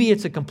 Maybe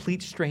it's a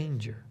complete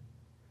stranger.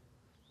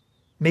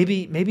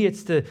 Maybe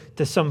it's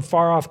to some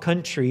far-off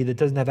country that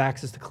doesn't have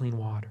access to clean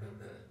water.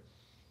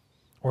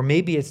 Or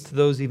maybe it's to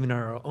those even in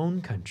our own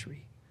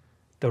country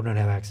that don't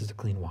have access to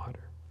clean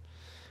water.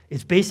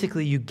 It's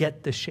basically you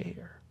get the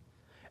share.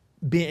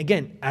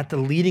 Again, at the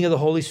leading of the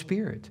Holy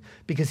Spirit,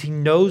 because he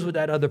knows what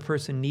that other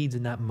person needs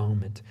in that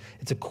moment.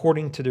 It's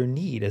according to their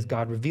need as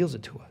God reveals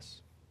it to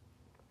us.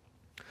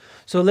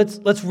 So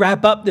let's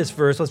wrap up this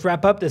verse. Let's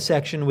wrap up this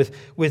section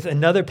with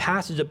another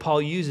passage that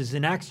Paul uses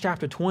in Acts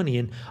chapter 20.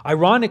 And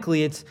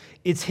ironically,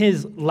 it's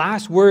his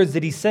last words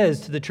that he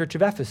says to the church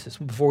of Ephesus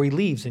before he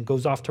leaves and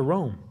goes off to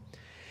Rome.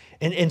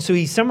 And so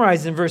he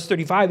summarizes in verse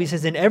 35, he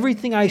says, in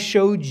everything I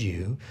showed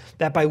you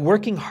that by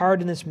working hard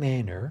in this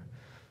manner,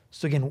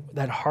 so again,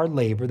 that hard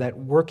labor, that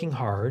working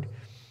hard,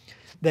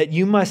 that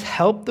you must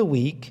help the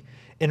weak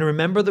and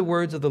remember the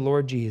words of the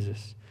Lord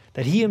Jesus,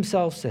 that he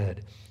himself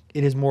said,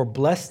 it is more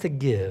blessed to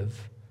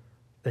give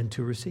than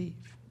to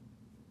receive.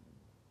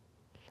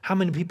 How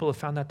many people have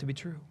found that to be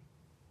true?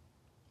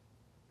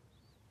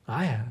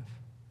 I have.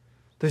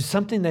 There's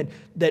something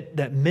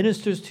that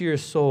ministers to your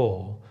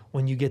soul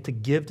when you get to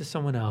give to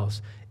someone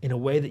else in a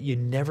way that you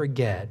never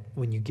get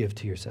when you give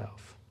to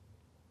yourself.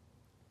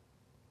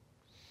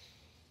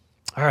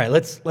 All right,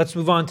 let's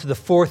move on to the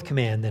fourth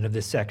command then of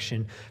this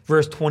section,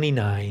 verse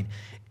 29,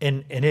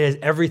 and it has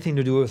everything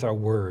to do with our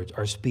words,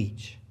 our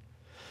speech.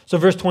 So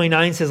verse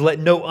 29 says, "Let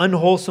no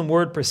unwholesome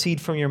word proceed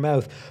from your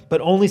mouth,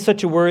 but only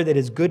such a word that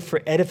is good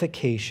for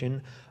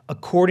edification,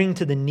 according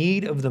to the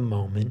need of the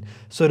moment,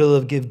 so that it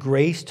will give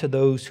grace to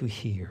those who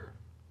hear."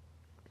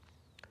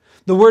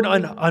 The word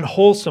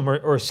unwholesome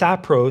or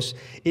sapros,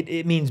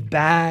 it means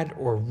bad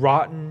or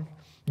rotten,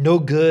 no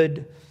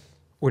good,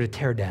 or to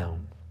tear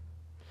down.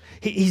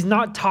 He's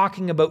not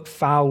talking about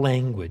foul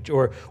language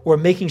or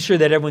making sure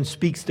that everyone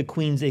speaks the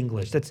Queen's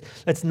English.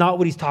 That's not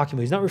what he's talking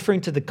about. He's not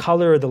referring to the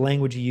color or the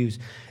language you use.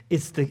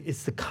 It's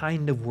the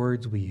kind of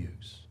words we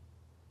use.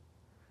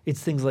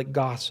 It's things like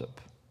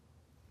gossip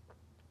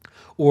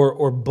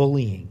or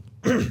bullying,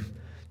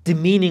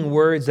 demeaning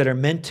words that are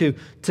meant to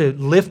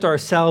lift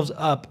ourselves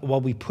up while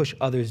we push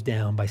others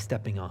down by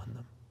stepping on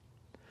them.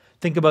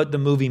 Think about the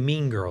movie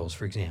Mean Girls,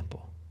 for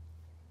example.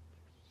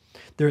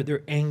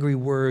 They're angry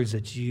words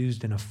that's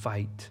used in a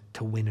fight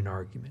to win an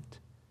argument,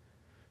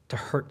 to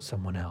hurt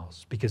someone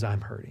else because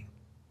I'm hurting.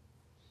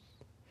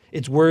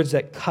 It's words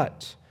that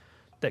cut,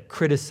 that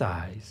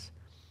criticize,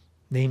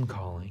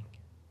 name-calling.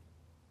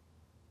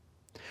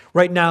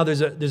 Right now,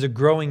 there's a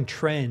growing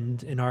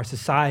trend in our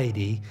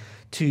society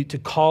to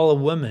call a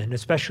woman,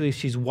 especially if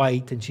she's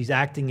white and she's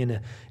acting in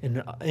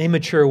an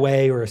immature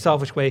way or a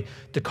selfish way,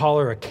 to call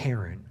her a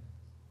Karen.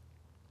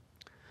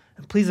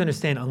 And please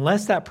understand,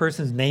 unless that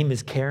person's name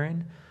is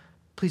Karen,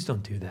 please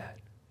don't do that.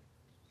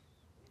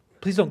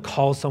 Please don't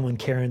call someone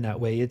Karen that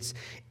way.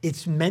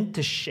 It's meant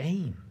to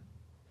shame.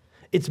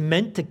 It's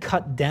meant to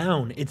cut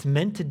down. It's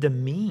meant to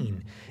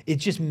demean.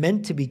 It's just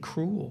meant to be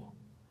cruel.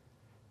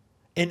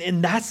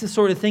 And that's the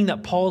sort of thing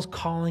that Paul's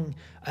calling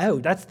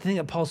out. That's the thing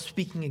that Paul's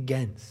speaking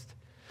against.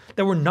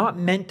 That we're not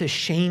meant to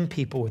shame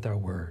people with our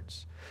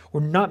words. We're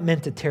not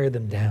meant to tear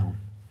them down.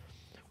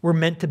 We're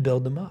meant to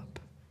build them up.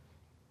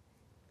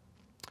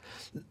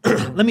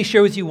 Let me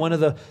share with you one of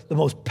the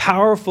most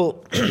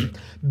powerful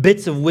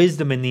bits of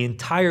wisdom in the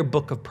entire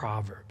book of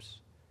Proverbs.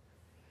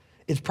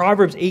 It's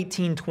Proverbs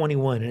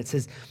 18:21, and it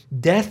says,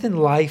 "Death and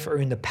life are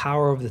in the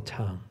power of the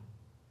tongue,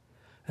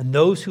 and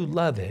those who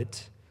love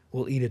it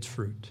will eat its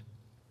fruit."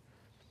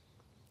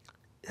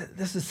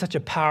 This is such a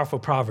powerful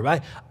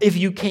proverb. If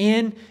you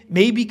can,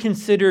 maybe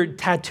consider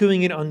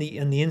tattooing it on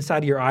the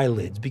inside of your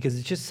eyelids, because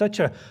it's just such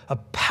a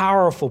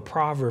powerful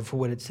proverb for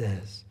what it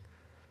says.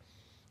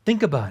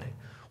 Think about it.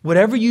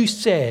 Whatever you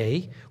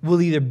say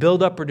will either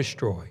build up or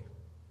destroy.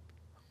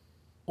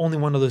 Only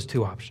one of those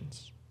two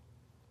options.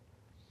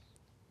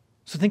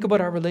 So think about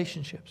our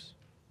relationships.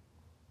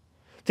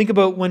 Think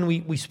about when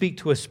we speak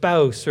to a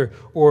spouse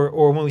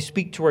or when we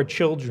speak to our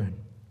children.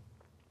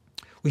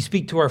 We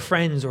speak to our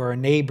friends or our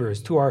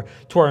neighbors, to our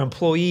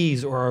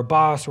employees or our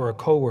boss or our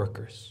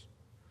coworkers.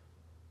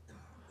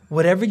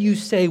 Whatever you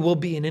say will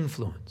be an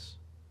influence.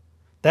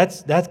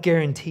 That's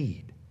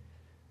guaranteed.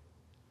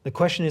 The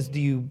question is,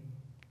 do you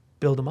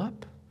build them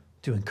up?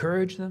 Do you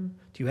encourage them?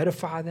 Do you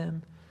edify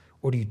them?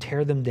 Or do you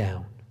tear them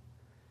down?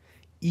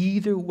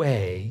 Either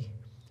way,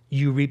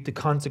 you reap the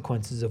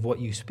consequences of what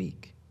you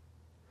speak.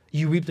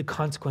 You reap the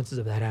consequences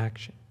of that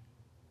action.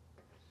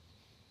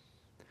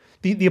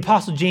 The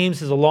Apostle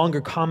James has a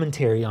longer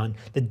commentary on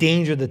the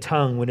danger of the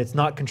tongue when it's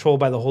not controlled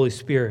by the Holy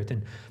Spirit.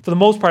 And for the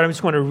most part, I'm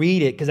just going to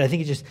read it because I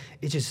think it's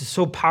just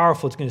so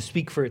powerful. It's going to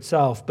speak for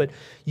itself. But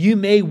you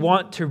may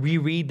want to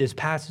reread this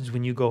passage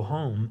when you go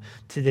home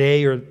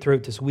today or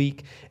throughout this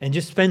week and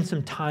just spend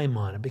some time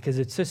on it, because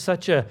it's just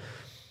such an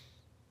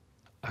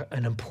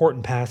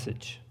important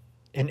passage.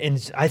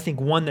 And I think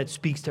one that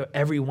speaks to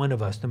every one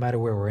of us, no matter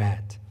where we're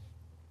at.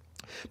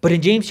 But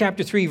in James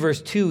chapter 3,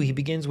 verse 2, he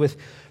begins with,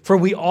 "For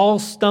we all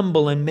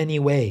stumble in many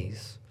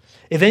ways.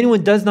 If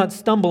anyone does not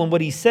stumble in what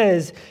he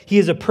says, he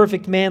is a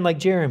perfect man like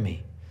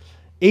Jeremy,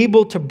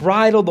 able to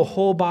bridle the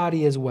whole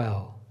body as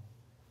well.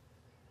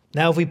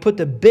 Now, if we put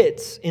the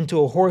bits into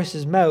a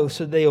horse's mouth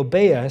so they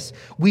obey us,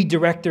 we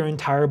direct their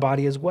entire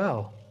body as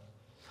well.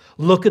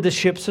 Look at the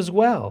ships as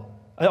well.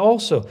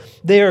 Also,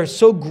 they are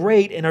so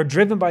great and are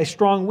driven by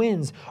strong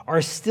winds,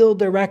 are still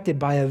directed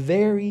by a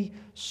very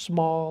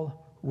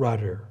small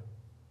rudder,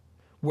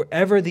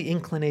 wherever the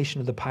inclination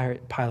of the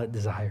pilot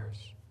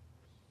desires.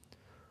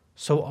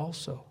 So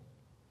also,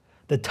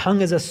 the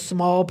tongue is a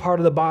small part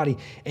of the body,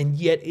 and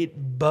yet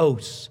it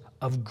boasts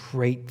of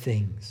great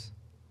things.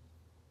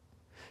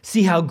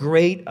 See how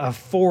great a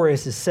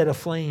forest is set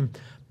aflame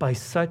by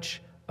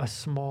such a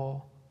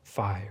small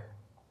fire.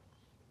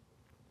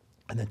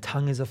 And the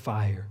tongue is a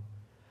fire,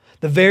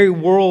 the very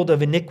world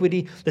of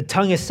iniquity. The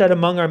tongue is set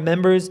among our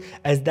members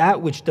as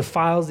that which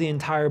defiles the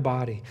entire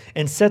body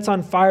and sets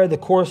on fire the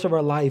course of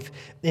our life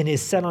and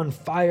is set on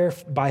fire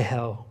by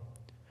hell.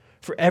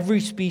 For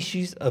every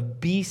species of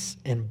beasts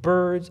and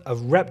birds,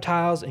 of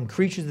reptiles and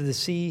creatures of the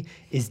sea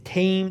is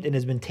tamed and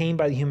has been tamed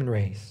by the human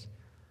race.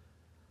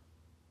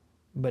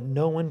 But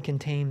no one can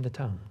tame the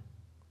tongue.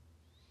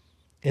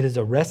 It is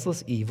a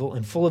restless evil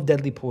and full of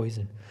deadly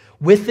poison.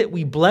 With it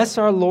we bless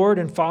our Lord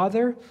and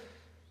Father,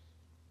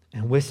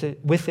 and with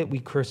it we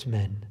curse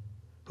men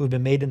who have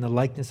been made in the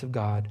likeness of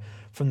God.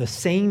 From the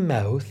same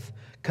mouth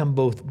come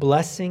both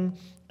blessing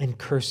and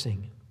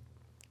cursing.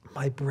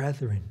 My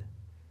brethren,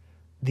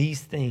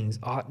 these things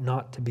ought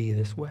not to be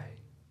this way.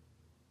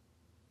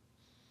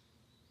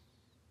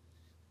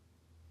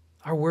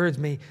 Our words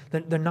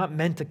they're not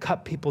meant to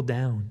cut people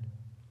down.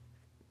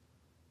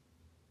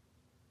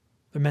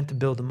 They're meant to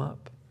build them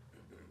up.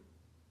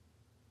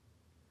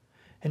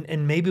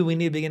 And maybe we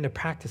need to begin to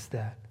practice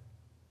that.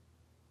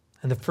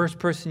 And the first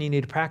person you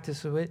need to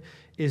practice with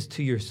is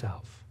to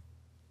yourself.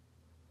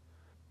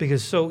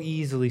 Because so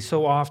easily,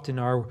 so often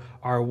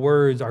our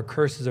words, our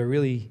curses are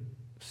really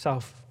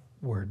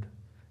self-word,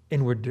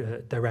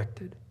 inward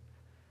directed.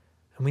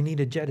 And we need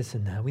to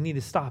jettison that. We need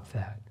to stop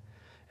that.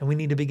 And we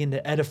need to begin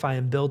to edify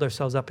and build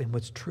ourselves up in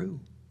what's true.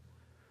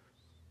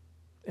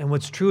 And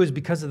what's true is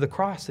because of the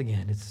cross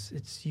again.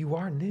 It's you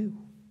are new.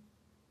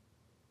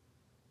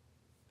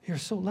 You're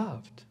so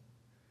loved.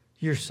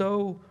 You're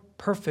so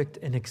perfect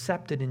and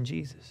accepted in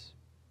Jesus.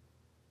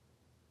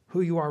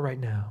 Who you are right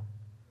now.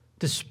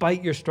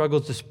 Despite your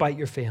struggles, despite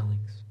your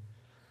failings.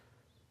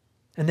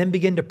 And then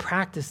begin to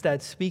practice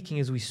that speaking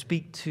as we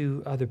speak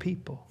to other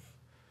people.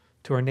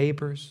 To our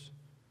neighbors,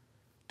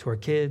 to our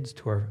kids,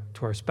 to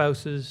our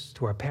spouses,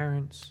 to our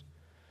parents,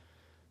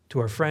 to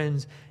our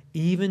friends,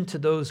 even to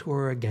those who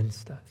are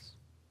against us.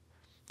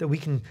 That we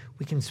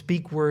can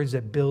speak words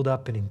that build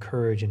up and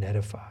encourage and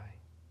edify.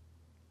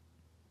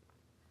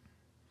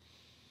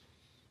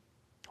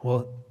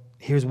 Well,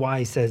 here's why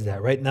he says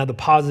that, right? Now the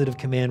positive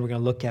command we're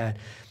going to look at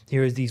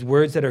here is these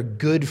words that are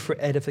good for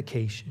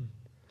edification.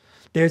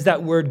 There's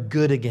that word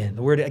good again,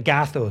 the word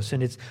agathos,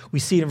 and we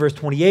see it in verse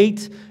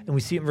 28 and we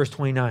see it in verse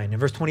 29. In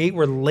verse 28,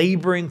 we're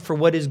laboring for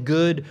what is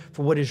good,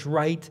 for what is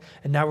right,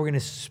 and now we're going to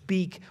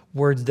speak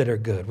words that are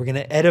good. We're going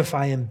to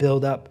edify and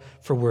build up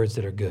for words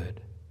that are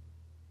good.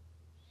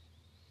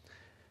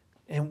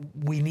 And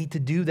we need to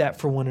do that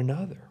for one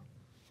another.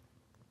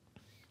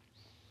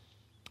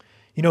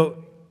 You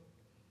know,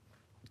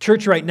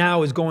 church right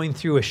now is going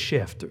through a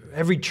shift.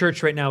 Every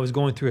church right now is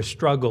going through a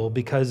struggle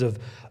because of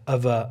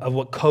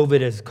what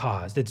COVID has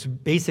caused. It's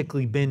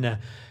basically been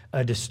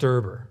a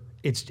disturber.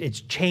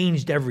 It's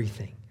changed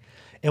everything.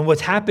 And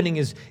what's happening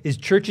is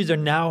churches are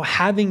now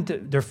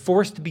they're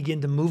forced to begin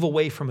to move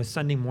away from a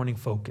Sunday morning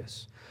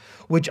focus,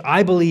 which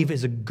I believe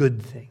is a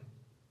good thing.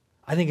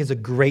 I think it's a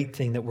great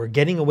thing that we're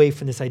getting away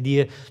from this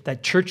idea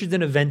that church is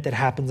an event that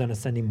happens on a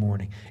Sunday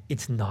morning.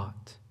 It's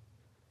not.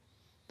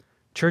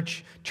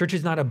 Church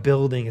is not a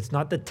building. It's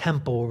not the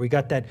temple where we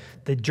got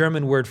the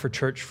German word for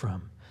church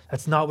from.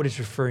 That's not what it's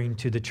referring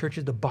to. The church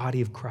is the body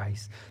of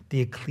Christ,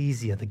 the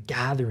ecclesia, the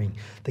gathering,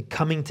 the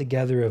coming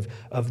together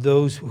of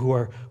those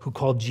who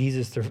call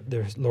Jesus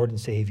their Lord and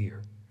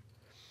Savior.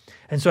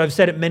 And so I've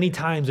said it many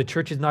times, the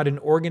church is not an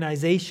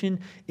organization,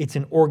 it's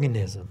an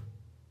organism.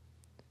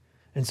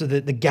 And so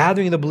the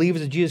gathering of the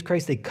believers of Jesus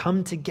Christ, they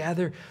come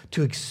together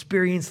to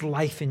experience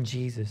life in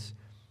Jesus,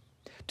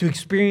 to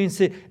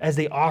experience it as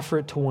they offer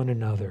it to one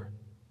another.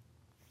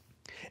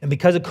 And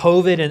because of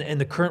COVID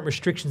and the current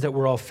restrictions that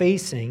we're all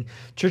facing,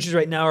 churches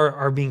right now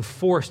are being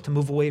forced to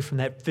move away from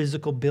that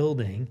physical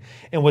building.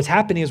 And what's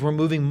happening is we're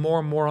moving more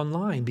and more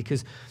online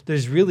because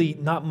there's really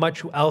not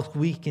much else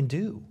we can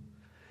do.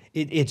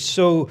 It's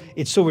so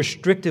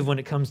restrictive when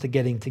it comes to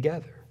getting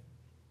together.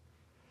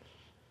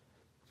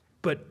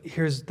 But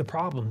here's the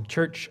problem.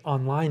 Church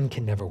online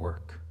can never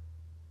work.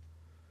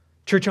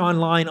 Church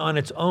online on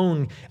its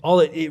own, all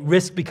it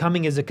risks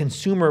becoming is a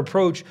consumer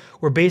approach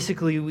where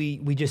basically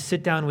we just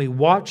sit down and we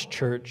watch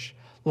church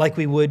like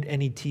we would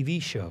any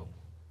TV show.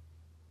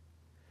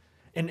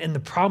 And the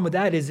problem with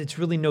that is it's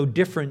really no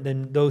different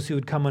than those who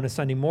would come on a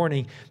Sunday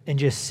morning and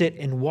just sit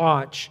and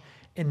watch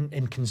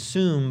and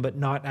consume but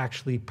not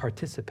actually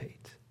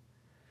participate.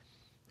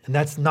 And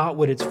that's not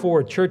what it's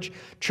for. Church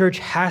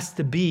has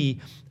to be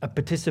a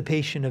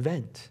participation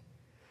event.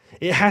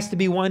 It has to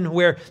be one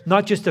where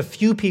not just a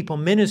few people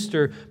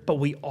minister, but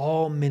we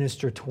all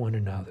minister to one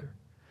another.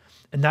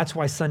 And that's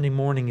why Sunday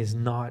morning is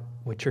not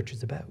what church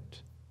is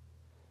about.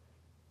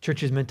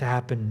 Church is meant to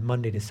happen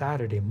Monday to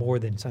Saturday more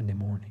than Sunday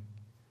morning.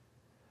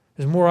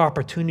 There's more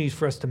opportunities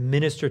for us to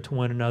minister to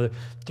one another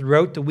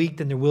throughout the week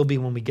than there will be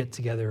when we get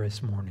together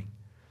this morning.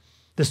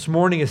 This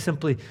morning is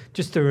simply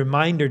just a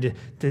reminder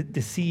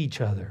to see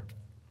each other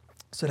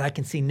so that I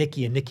can see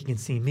Nikki and Nikki can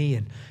see me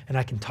and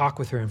I can talk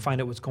with her and find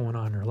out what's going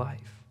on in her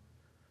life.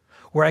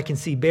 Where I can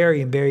see Barry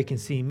and Barry can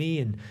see me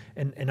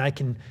and I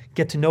can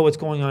get to know what's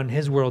going on in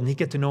his world and he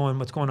get to know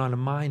what's going on in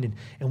mine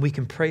and we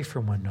can pray for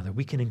one another.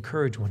 We can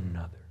encourage one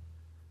another.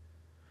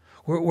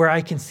 Where I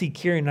can see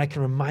Kieran and I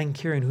can remind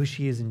Kieran who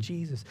she is in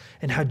Jesus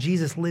and how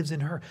Jesus lives in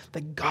her,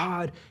 that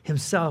God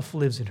himself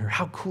lives in her.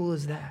 How cool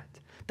is that?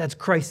 That's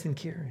Christ in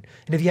Kieran.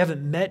 And if you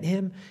haven't met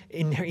him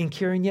in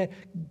Kieran yet,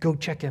 go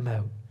check him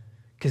out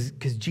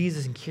because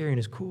Jesus in Kieran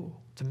is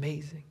cool. It's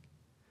amazing.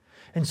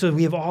 And so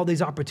we have all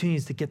these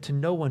opportunities to get to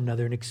know one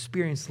another and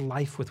experience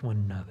life with one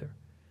another.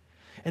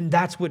 And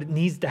that's what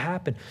needs to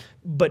happen.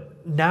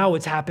 But now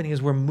what's happening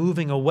is we're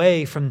moving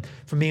away from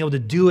being able to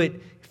do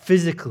it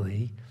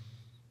physically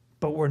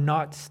but we're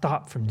not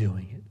stopped from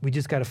doing it. We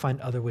just got to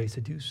find other ways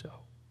to do so.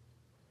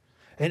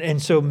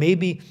 And so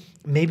maybe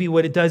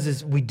what it does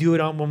is we do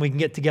it on when we can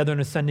get together on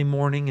a Sunday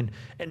morning,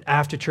 and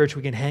after church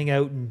we can hang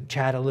out and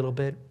chat a little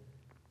bit.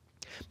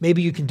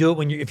 Maybe you can do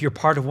it if you're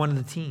part of one of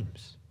the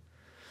teams.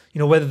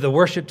 Whether the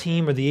worship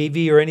team or the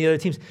AV or any other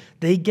teams,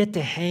 they get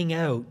to hang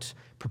out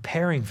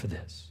preparing for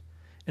this.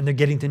 And they're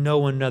getting to know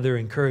one another,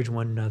 encourage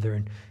one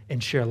another,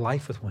 and share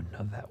life with one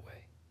another that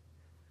way.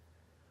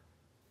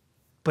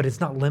 But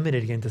it's not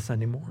limited again to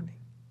Sunday morning.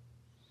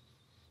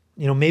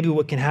 Maybe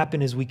what can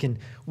happen is we can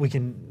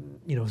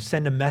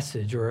send a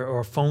message or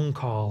a phone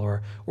call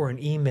or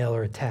an email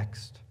or a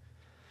text.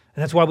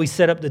 And that's why we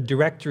set up the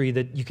directory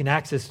that you can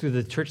access through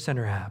the Church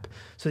Center app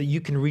so that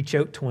you can reach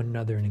out to one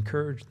another and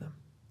encourage them.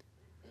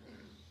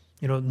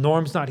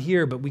 Norm's not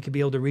here, but we could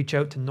be able to reach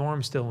out to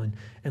Norm still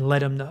and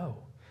let him know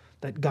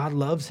that God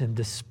loves him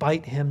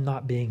despite him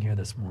not being here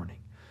this morning.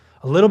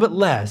 A little bit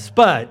less,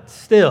 but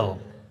still,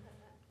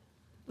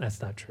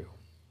 that's not true.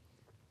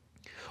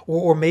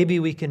 Or maybe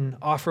we can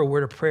offer a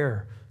word of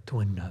prayer to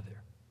one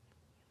another.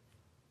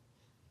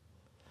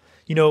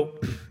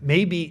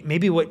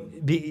 Maybe what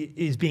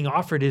is being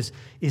offered is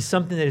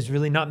something that is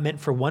really not meant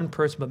for one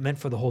person, but meant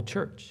for the whole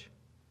church.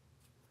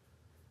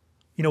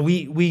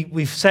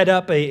 We've set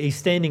up a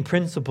standing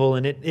principle,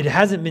 and it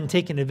hasn't been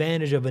taken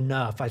advantage of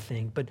enough, I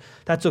think. But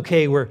that's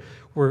okay.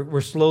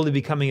 We're slowly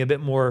becoming a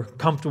bit more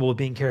comfortable with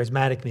being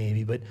charismatic,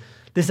 maybe. But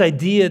this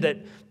idea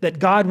that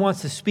God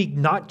wants to speak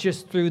not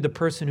just through the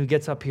person who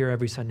gets up here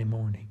every Sunday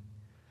morning.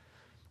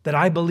 That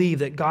I believe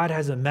that God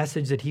has a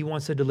message that he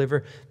wants to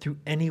deliver through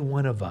any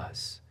one of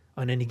us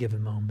on any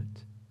given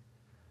moment.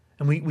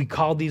 And we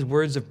call these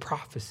words of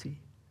prophecy.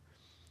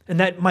 And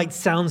that might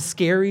sound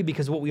scary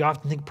because what we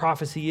often think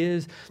prophecy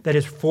is, that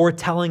is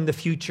foretelling the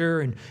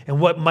future and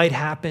what might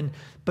happen.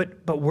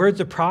 But words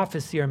of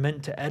prophecy are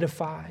meant to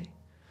edify,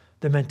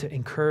 they're meant to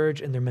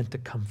encourage, and they're meant to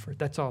comfort.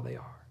 That's all they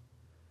are.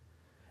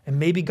 And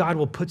maybe God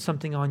will put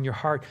something on your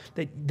heart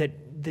that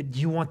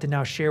you want to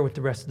now share with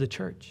the rest of the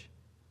church.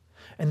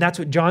 And that's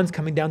what John's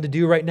coming down to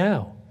do right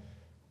now.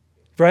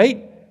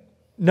 Right?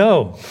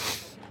 No.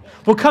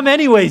 Well, come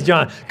anyways,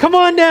 John. Come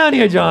on down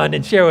here, John,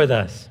 and share with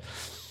us.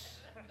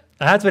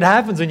 That's what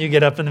happens when you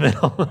get up in the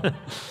middle.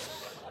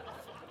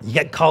 You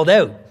get called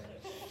out.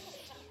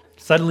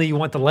 Suddenly you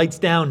want the lights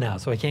down now,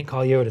 so I can't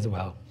call you out as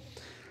well.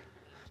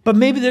 But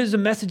maybe there's a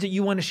message that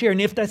you want to share.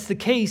 And if that's the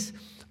case,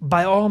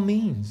 by all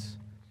means,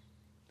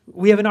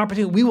 we have an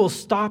opportunity. We will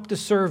stop the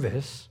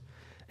service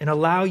and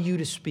allow you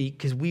to speak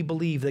because we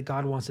believe that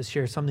God wants to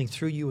share something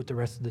through you with the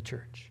rest of the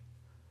church.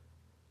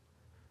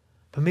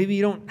 But maybe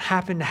you don't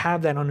happen to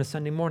have that on a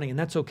Sunday morning, and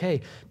that's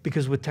okay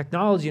because with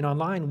technology and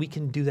online, we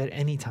can do that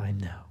anytime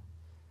now.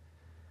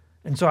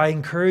 And so I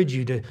encourage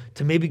you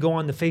to maybe go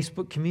on the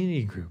Facebook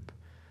community group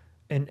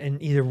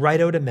and either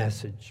write out a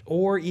message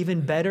or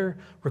even better,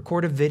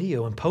 record a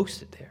video and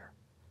post it there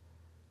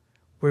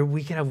where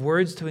we can have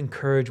words to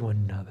encourage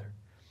one another.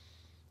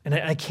 And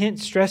I can't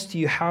stress to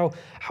you how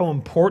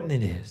important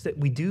it is that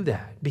we do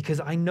that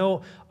because I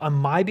know on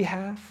my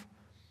behalf,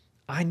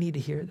 I need to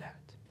hear that.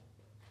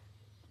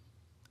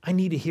 I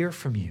need to hear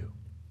from you.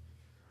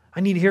 I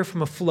need to hear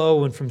from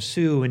Flo and from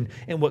Sue and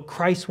what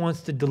Christ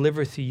wants to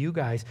deliver to you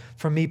guys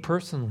from me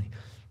personally.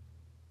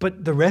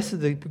 But the rest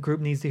of the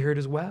group needs to hear it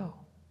as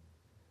well.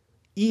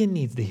 Ian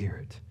needs to hear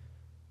it.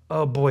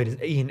 Oh boy,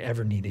 does Ian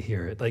ever need to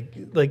hear it.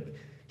 Like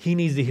he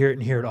needs to hear it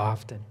and hear it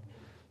often.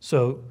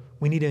 So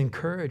we need to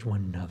encourage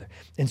one another.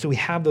 And so we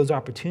have those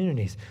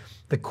opportunities.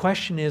 The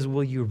question is,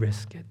 will you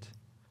risk it?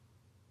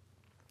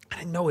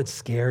 I know it's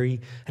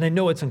scary and I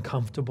know it's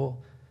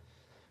uncomfortable.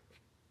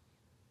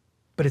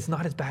 But it's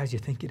not as bad as you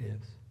think it is.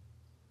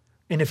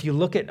 And if you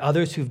look at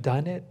others who've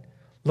done it,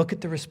 look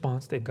at the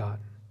response they've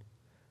gotten.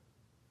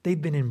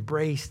 They've been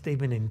embraced, they've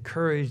been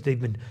encouraged, they've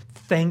been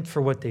thanked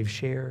for what they've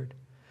shared.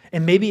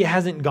 And maybe it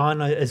hasn't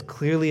gone as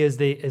clearly as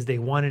they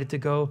wanted it to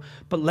go,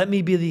 but let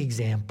me be the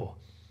example.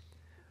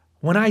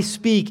 When I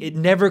speak, it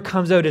never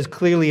comes out as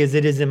clearly as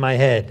it is in my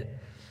head.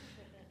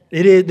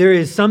 There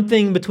is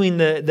something between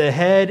the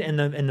head and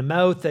the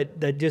mouth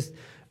that just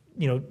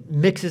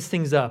mixes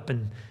things up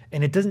and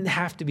it doesn't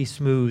have to be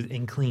smooth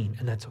and clean,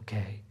 and that's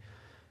okay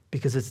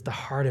because it's the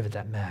heart of it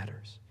that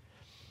matters.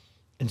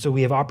 And so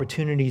we have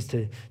opportunities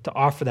to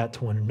offer that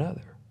to one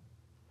another.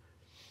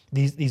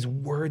 These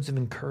words of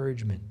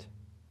encouragement.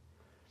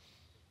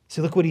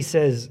 See, look what he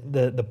says,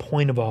 the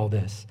point of all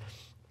this.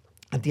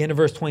 At the end of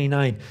verse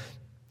 29,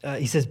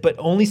 he says, but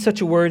only such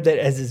a word that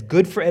as is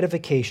good for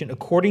edification,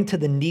 according to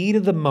the need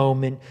of the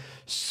moment,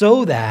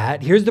 so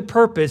that, here's the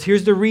purpose,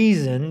 here's the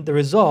reason, the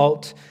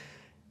result,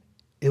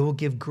 it will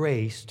give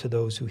grace to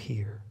those who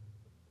hear.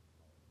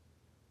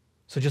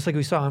 So just like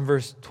we saw in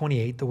verse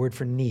 28, the word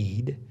for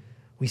need,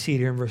 we see it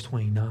here in verse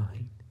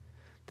 29.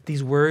 That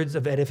these words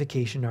of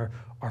edification are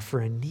for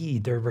a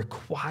need. They're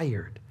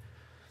required.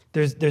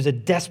 There's a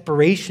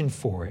desperation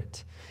for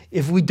it.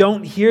 If we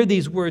don't hear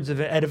these words of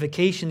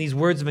edification, these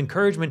words of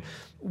encouragement,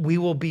 we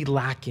will be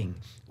lacking.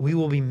 We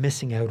will be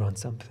missing out on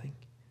something.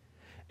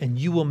 and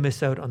you will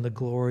miss out on the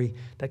glory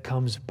that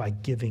comes by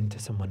giving to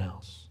someone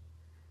else.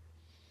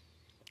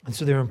 And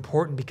so they're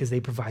important because they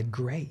provide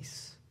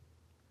grace.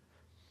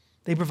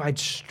 They provide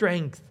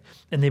strength,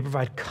 and they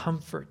provide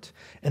comfort,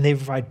 and they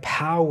provide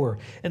power,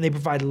 and they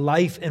provide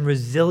life and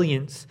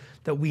resilience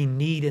that we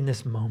need in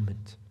this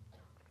moment.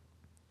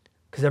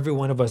 Because every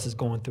one of us is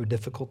going through a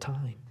difficult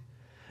time.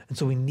 And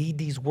so we need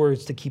these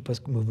words to keep us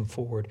moving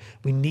forward.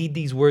 We need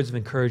these words of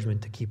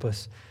encouragement to keep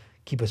us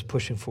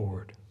pushing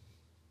forward.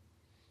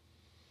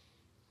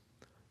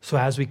 So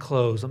as we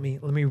close, let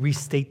me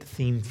restate the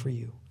theme for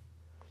you.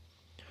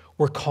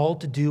 We're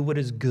called to do what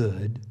is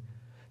good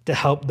to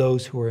help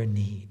those who are in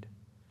need.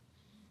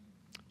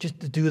 Just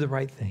to do the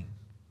right thing.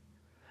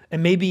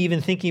 And maybe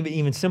even thinking of it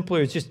even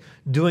simpler is just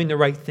doing the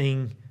right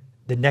thing,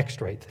 the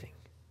next right thing.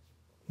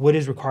 What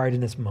is required in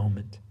this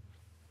moment?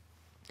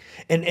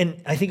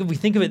 And I think if we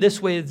think of it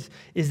this way,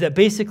 is that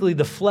basically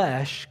the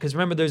flesh, because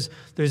remember there's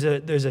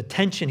a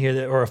tension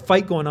here, or a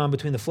fight going on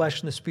between the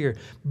flesh and the spirit.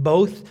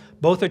 Both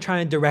are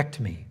trying to direct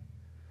me.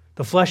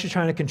 The flesh is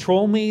trying to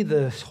control me.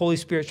 The Holy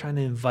Spirit is trying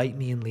to invite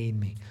me and lead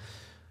me.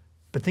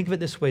 But think of it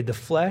this way. The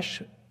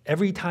flesh,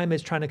 every time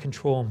it's trying to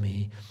control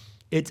me,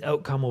 its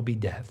outcome will be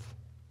death.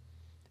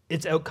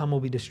 Its outcome will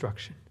be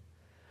destruction.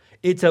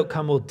 Its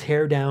outcome will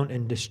tear down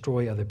and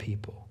destroy other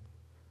people.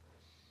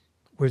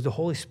 Whereas the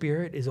Holy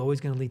Spirit is always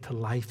going to lead to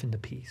life and to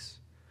peace.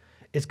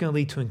 It's going to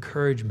lead to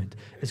encouragement.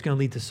 It's going to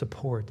lead to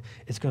support.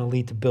 It's going to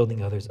lead to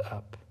building others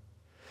up.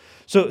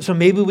 So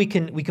maybe we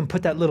can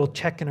put that little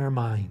check in our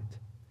mind.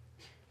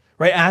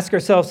 Right? Ask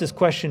ourselves this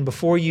question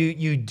before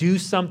you do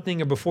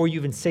something or before you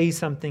even say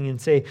something, and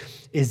say,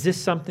 is this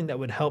something that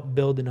would help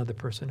build another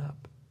person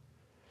up?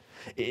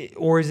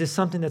 Or is this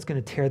something that's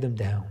going to tear them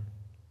down?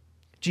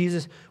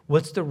 Jesus,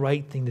 what's the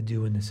right thing to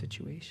do in this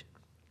situation?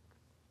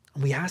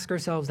 And we ask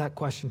ourselves that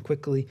question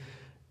quickly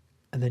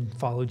and then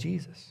follow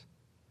Jesus.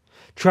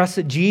 Trust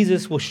that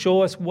Jesus will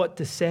show us what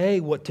to say,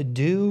 what to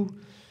do,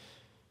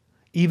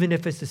 even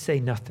if it's to say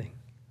nothing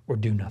or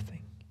do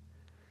nothing.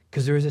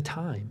 Because there is a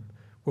time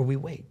where we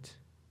wait.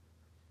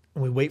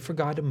 And we wait for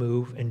God to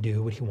move and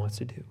do what he wants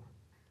to do.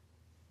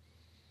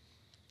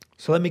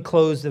 So let me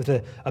close with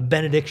a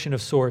benediction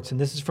of sorts. And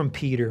this is from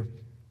Peter.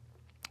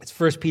 It's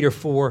 1 Peter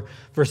 4,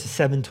 verses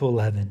 7 to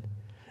 11.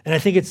 And I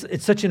think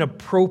it's such an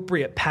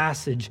appropriate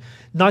passage,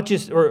 not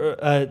just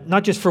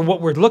for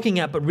what we're looking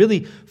at, but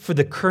really for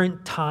the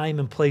current time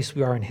and place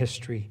we are in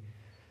history.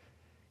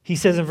 He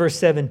says in verse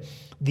 7,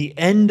 the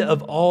end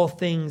of all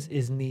things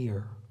is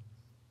near.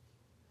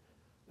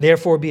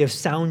 Therefore be of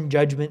sound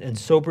judgment and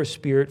sober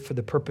spirit for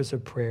the purpose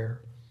of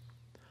prayer.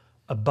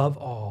 Above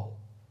all,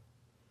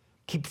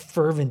 keep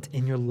fervent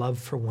in your love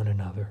for one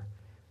another,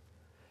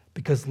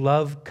 because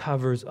love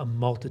covers a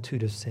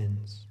multitude of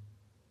sins.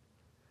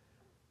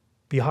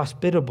 Be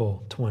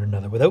hospitable to one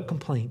another without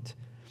complaint.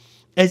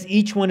 As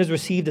each one has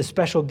received a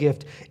special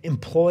gift,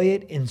 employ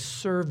it in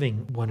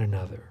serving one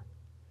another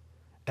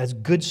as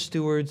good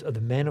stewards of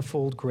the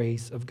manifold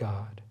grace of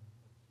God.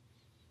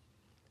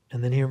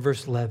 And then here in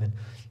verse 11,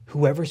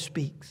 whoever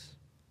speaks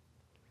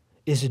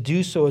is to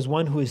do so as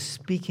one who is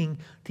speaking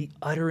the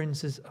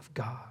utterances of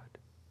God.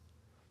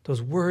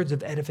 Those words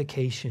of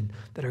edification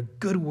that are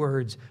good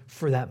words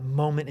for that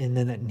moment and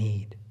then that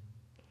need.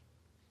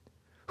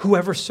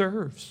 Whoever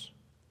serves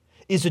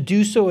is to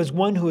do so as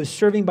one who is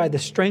serving by the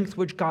strength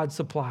which God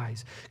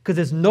supplies. Because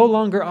it's no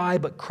longer I,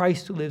 but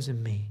Christ who lives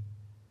in me.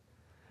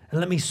 And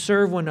let me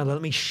serve one another.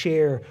 Let me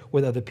share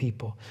with other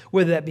people.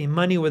 Whether that be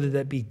money, whether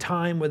that be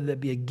time, whether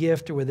that be a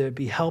gift, or whether it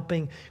be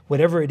helping,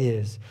 whatever it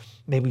is,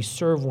 may we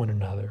serve one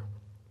another.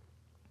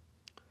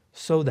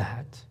 So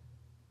that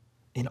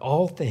in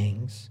all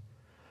things,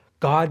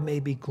 God may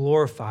be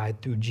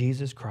glorified through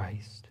Jesus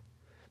Christ,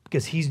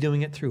 because he's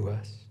doing it through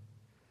us,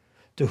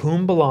 to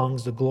whom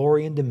belongs the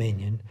glory and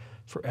dominion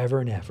forever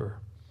and ever.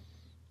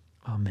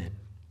 Amen.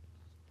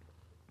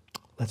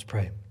 Let's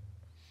pray.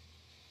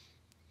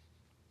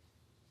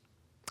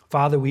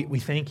 Father, we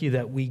thank you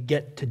that we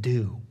get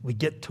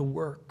to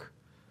work.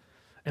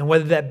 And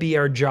whether that be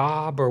our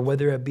job, or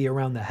whether it be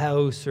around the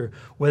house, or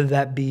whether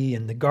that be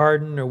in the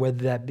garden, or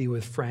whether that be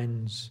with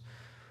friends,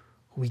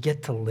 we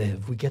get to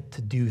live, we get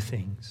to do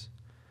things.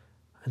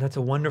 And that's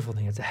a wonderful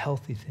thing, it's a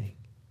healthy thing.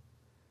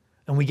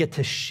 And we get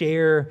to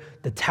share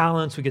the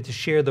talents, we get to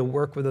share the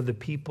work with other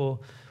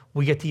people,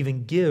 we get to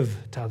even give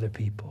to other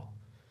people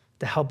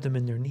to help them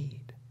in their need.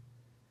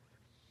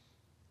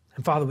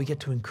 And Father, we get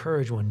to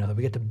encourage one another,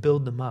 we get to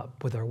build them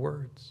up with our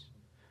words.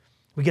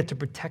 We get to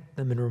protect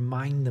them and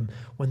remind them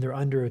when they're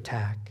under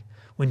attack,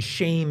 when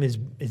shame is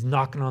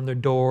knocking on their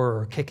door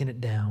or kicking it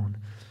down.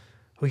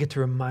 We get to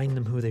remind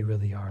them who they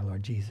really are,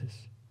 Lord Jesus.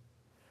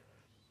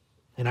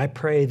 And I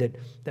pray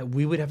that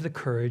we would have the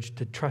courage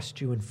to trust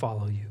you and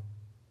follow you.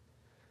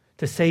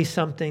 To say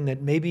something that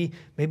maybe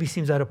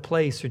seems out of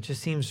place, or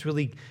just seems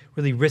really,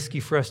 really risky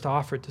for us to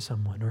offer it to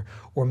someone,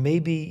 or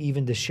maybe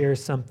even to share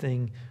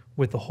something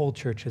with the whole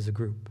church as a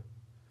group.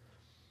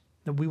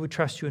 That we would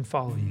trust you and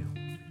follow you.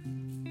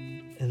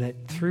 And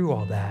that through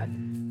all that,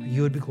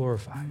 you would be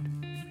glorified.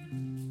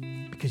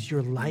 Because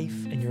your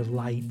life and your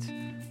light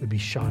would be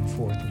shone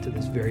forth into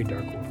this very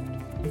dark world.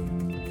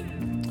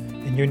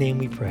 In your name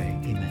we pray,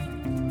 amen.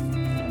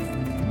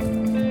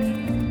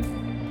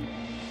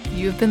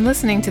 You have been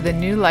listening to the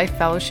New Life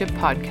Fellowship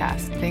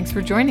podcast. Thanks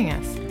for joining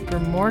us. For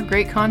more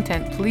great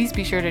content, please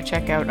be sure to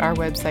check out our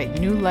website,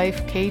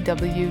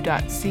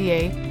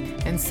 newlifekw.ca,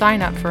 and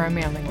sign up for our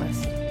mailing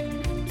list.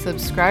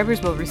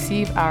 Subscribers will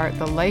receive our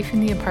The Life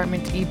in the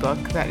Apartment ebook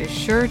that is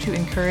sure to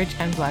encourage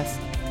and bless.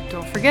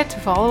 Don't forget to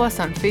follow us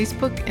on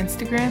Facebook,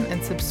 Instagram,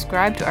 and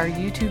subscribe to our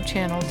YouTube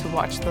channel to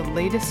watch the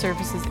latest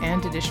services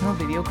and additional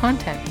video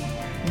content.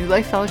 New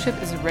Life Fellowship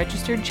is a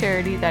registered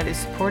charity that is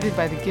supported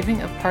by the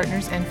giving of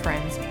partners and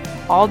friends.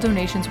 All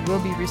donations will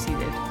be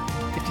received.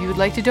 If you would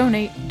like to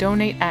donate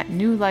at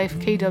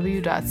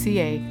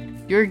newlifekw.ca.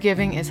 Your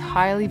giving is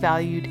highly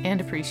valued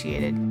and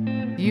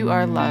appreciated. You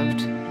are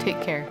loved.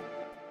 Take care.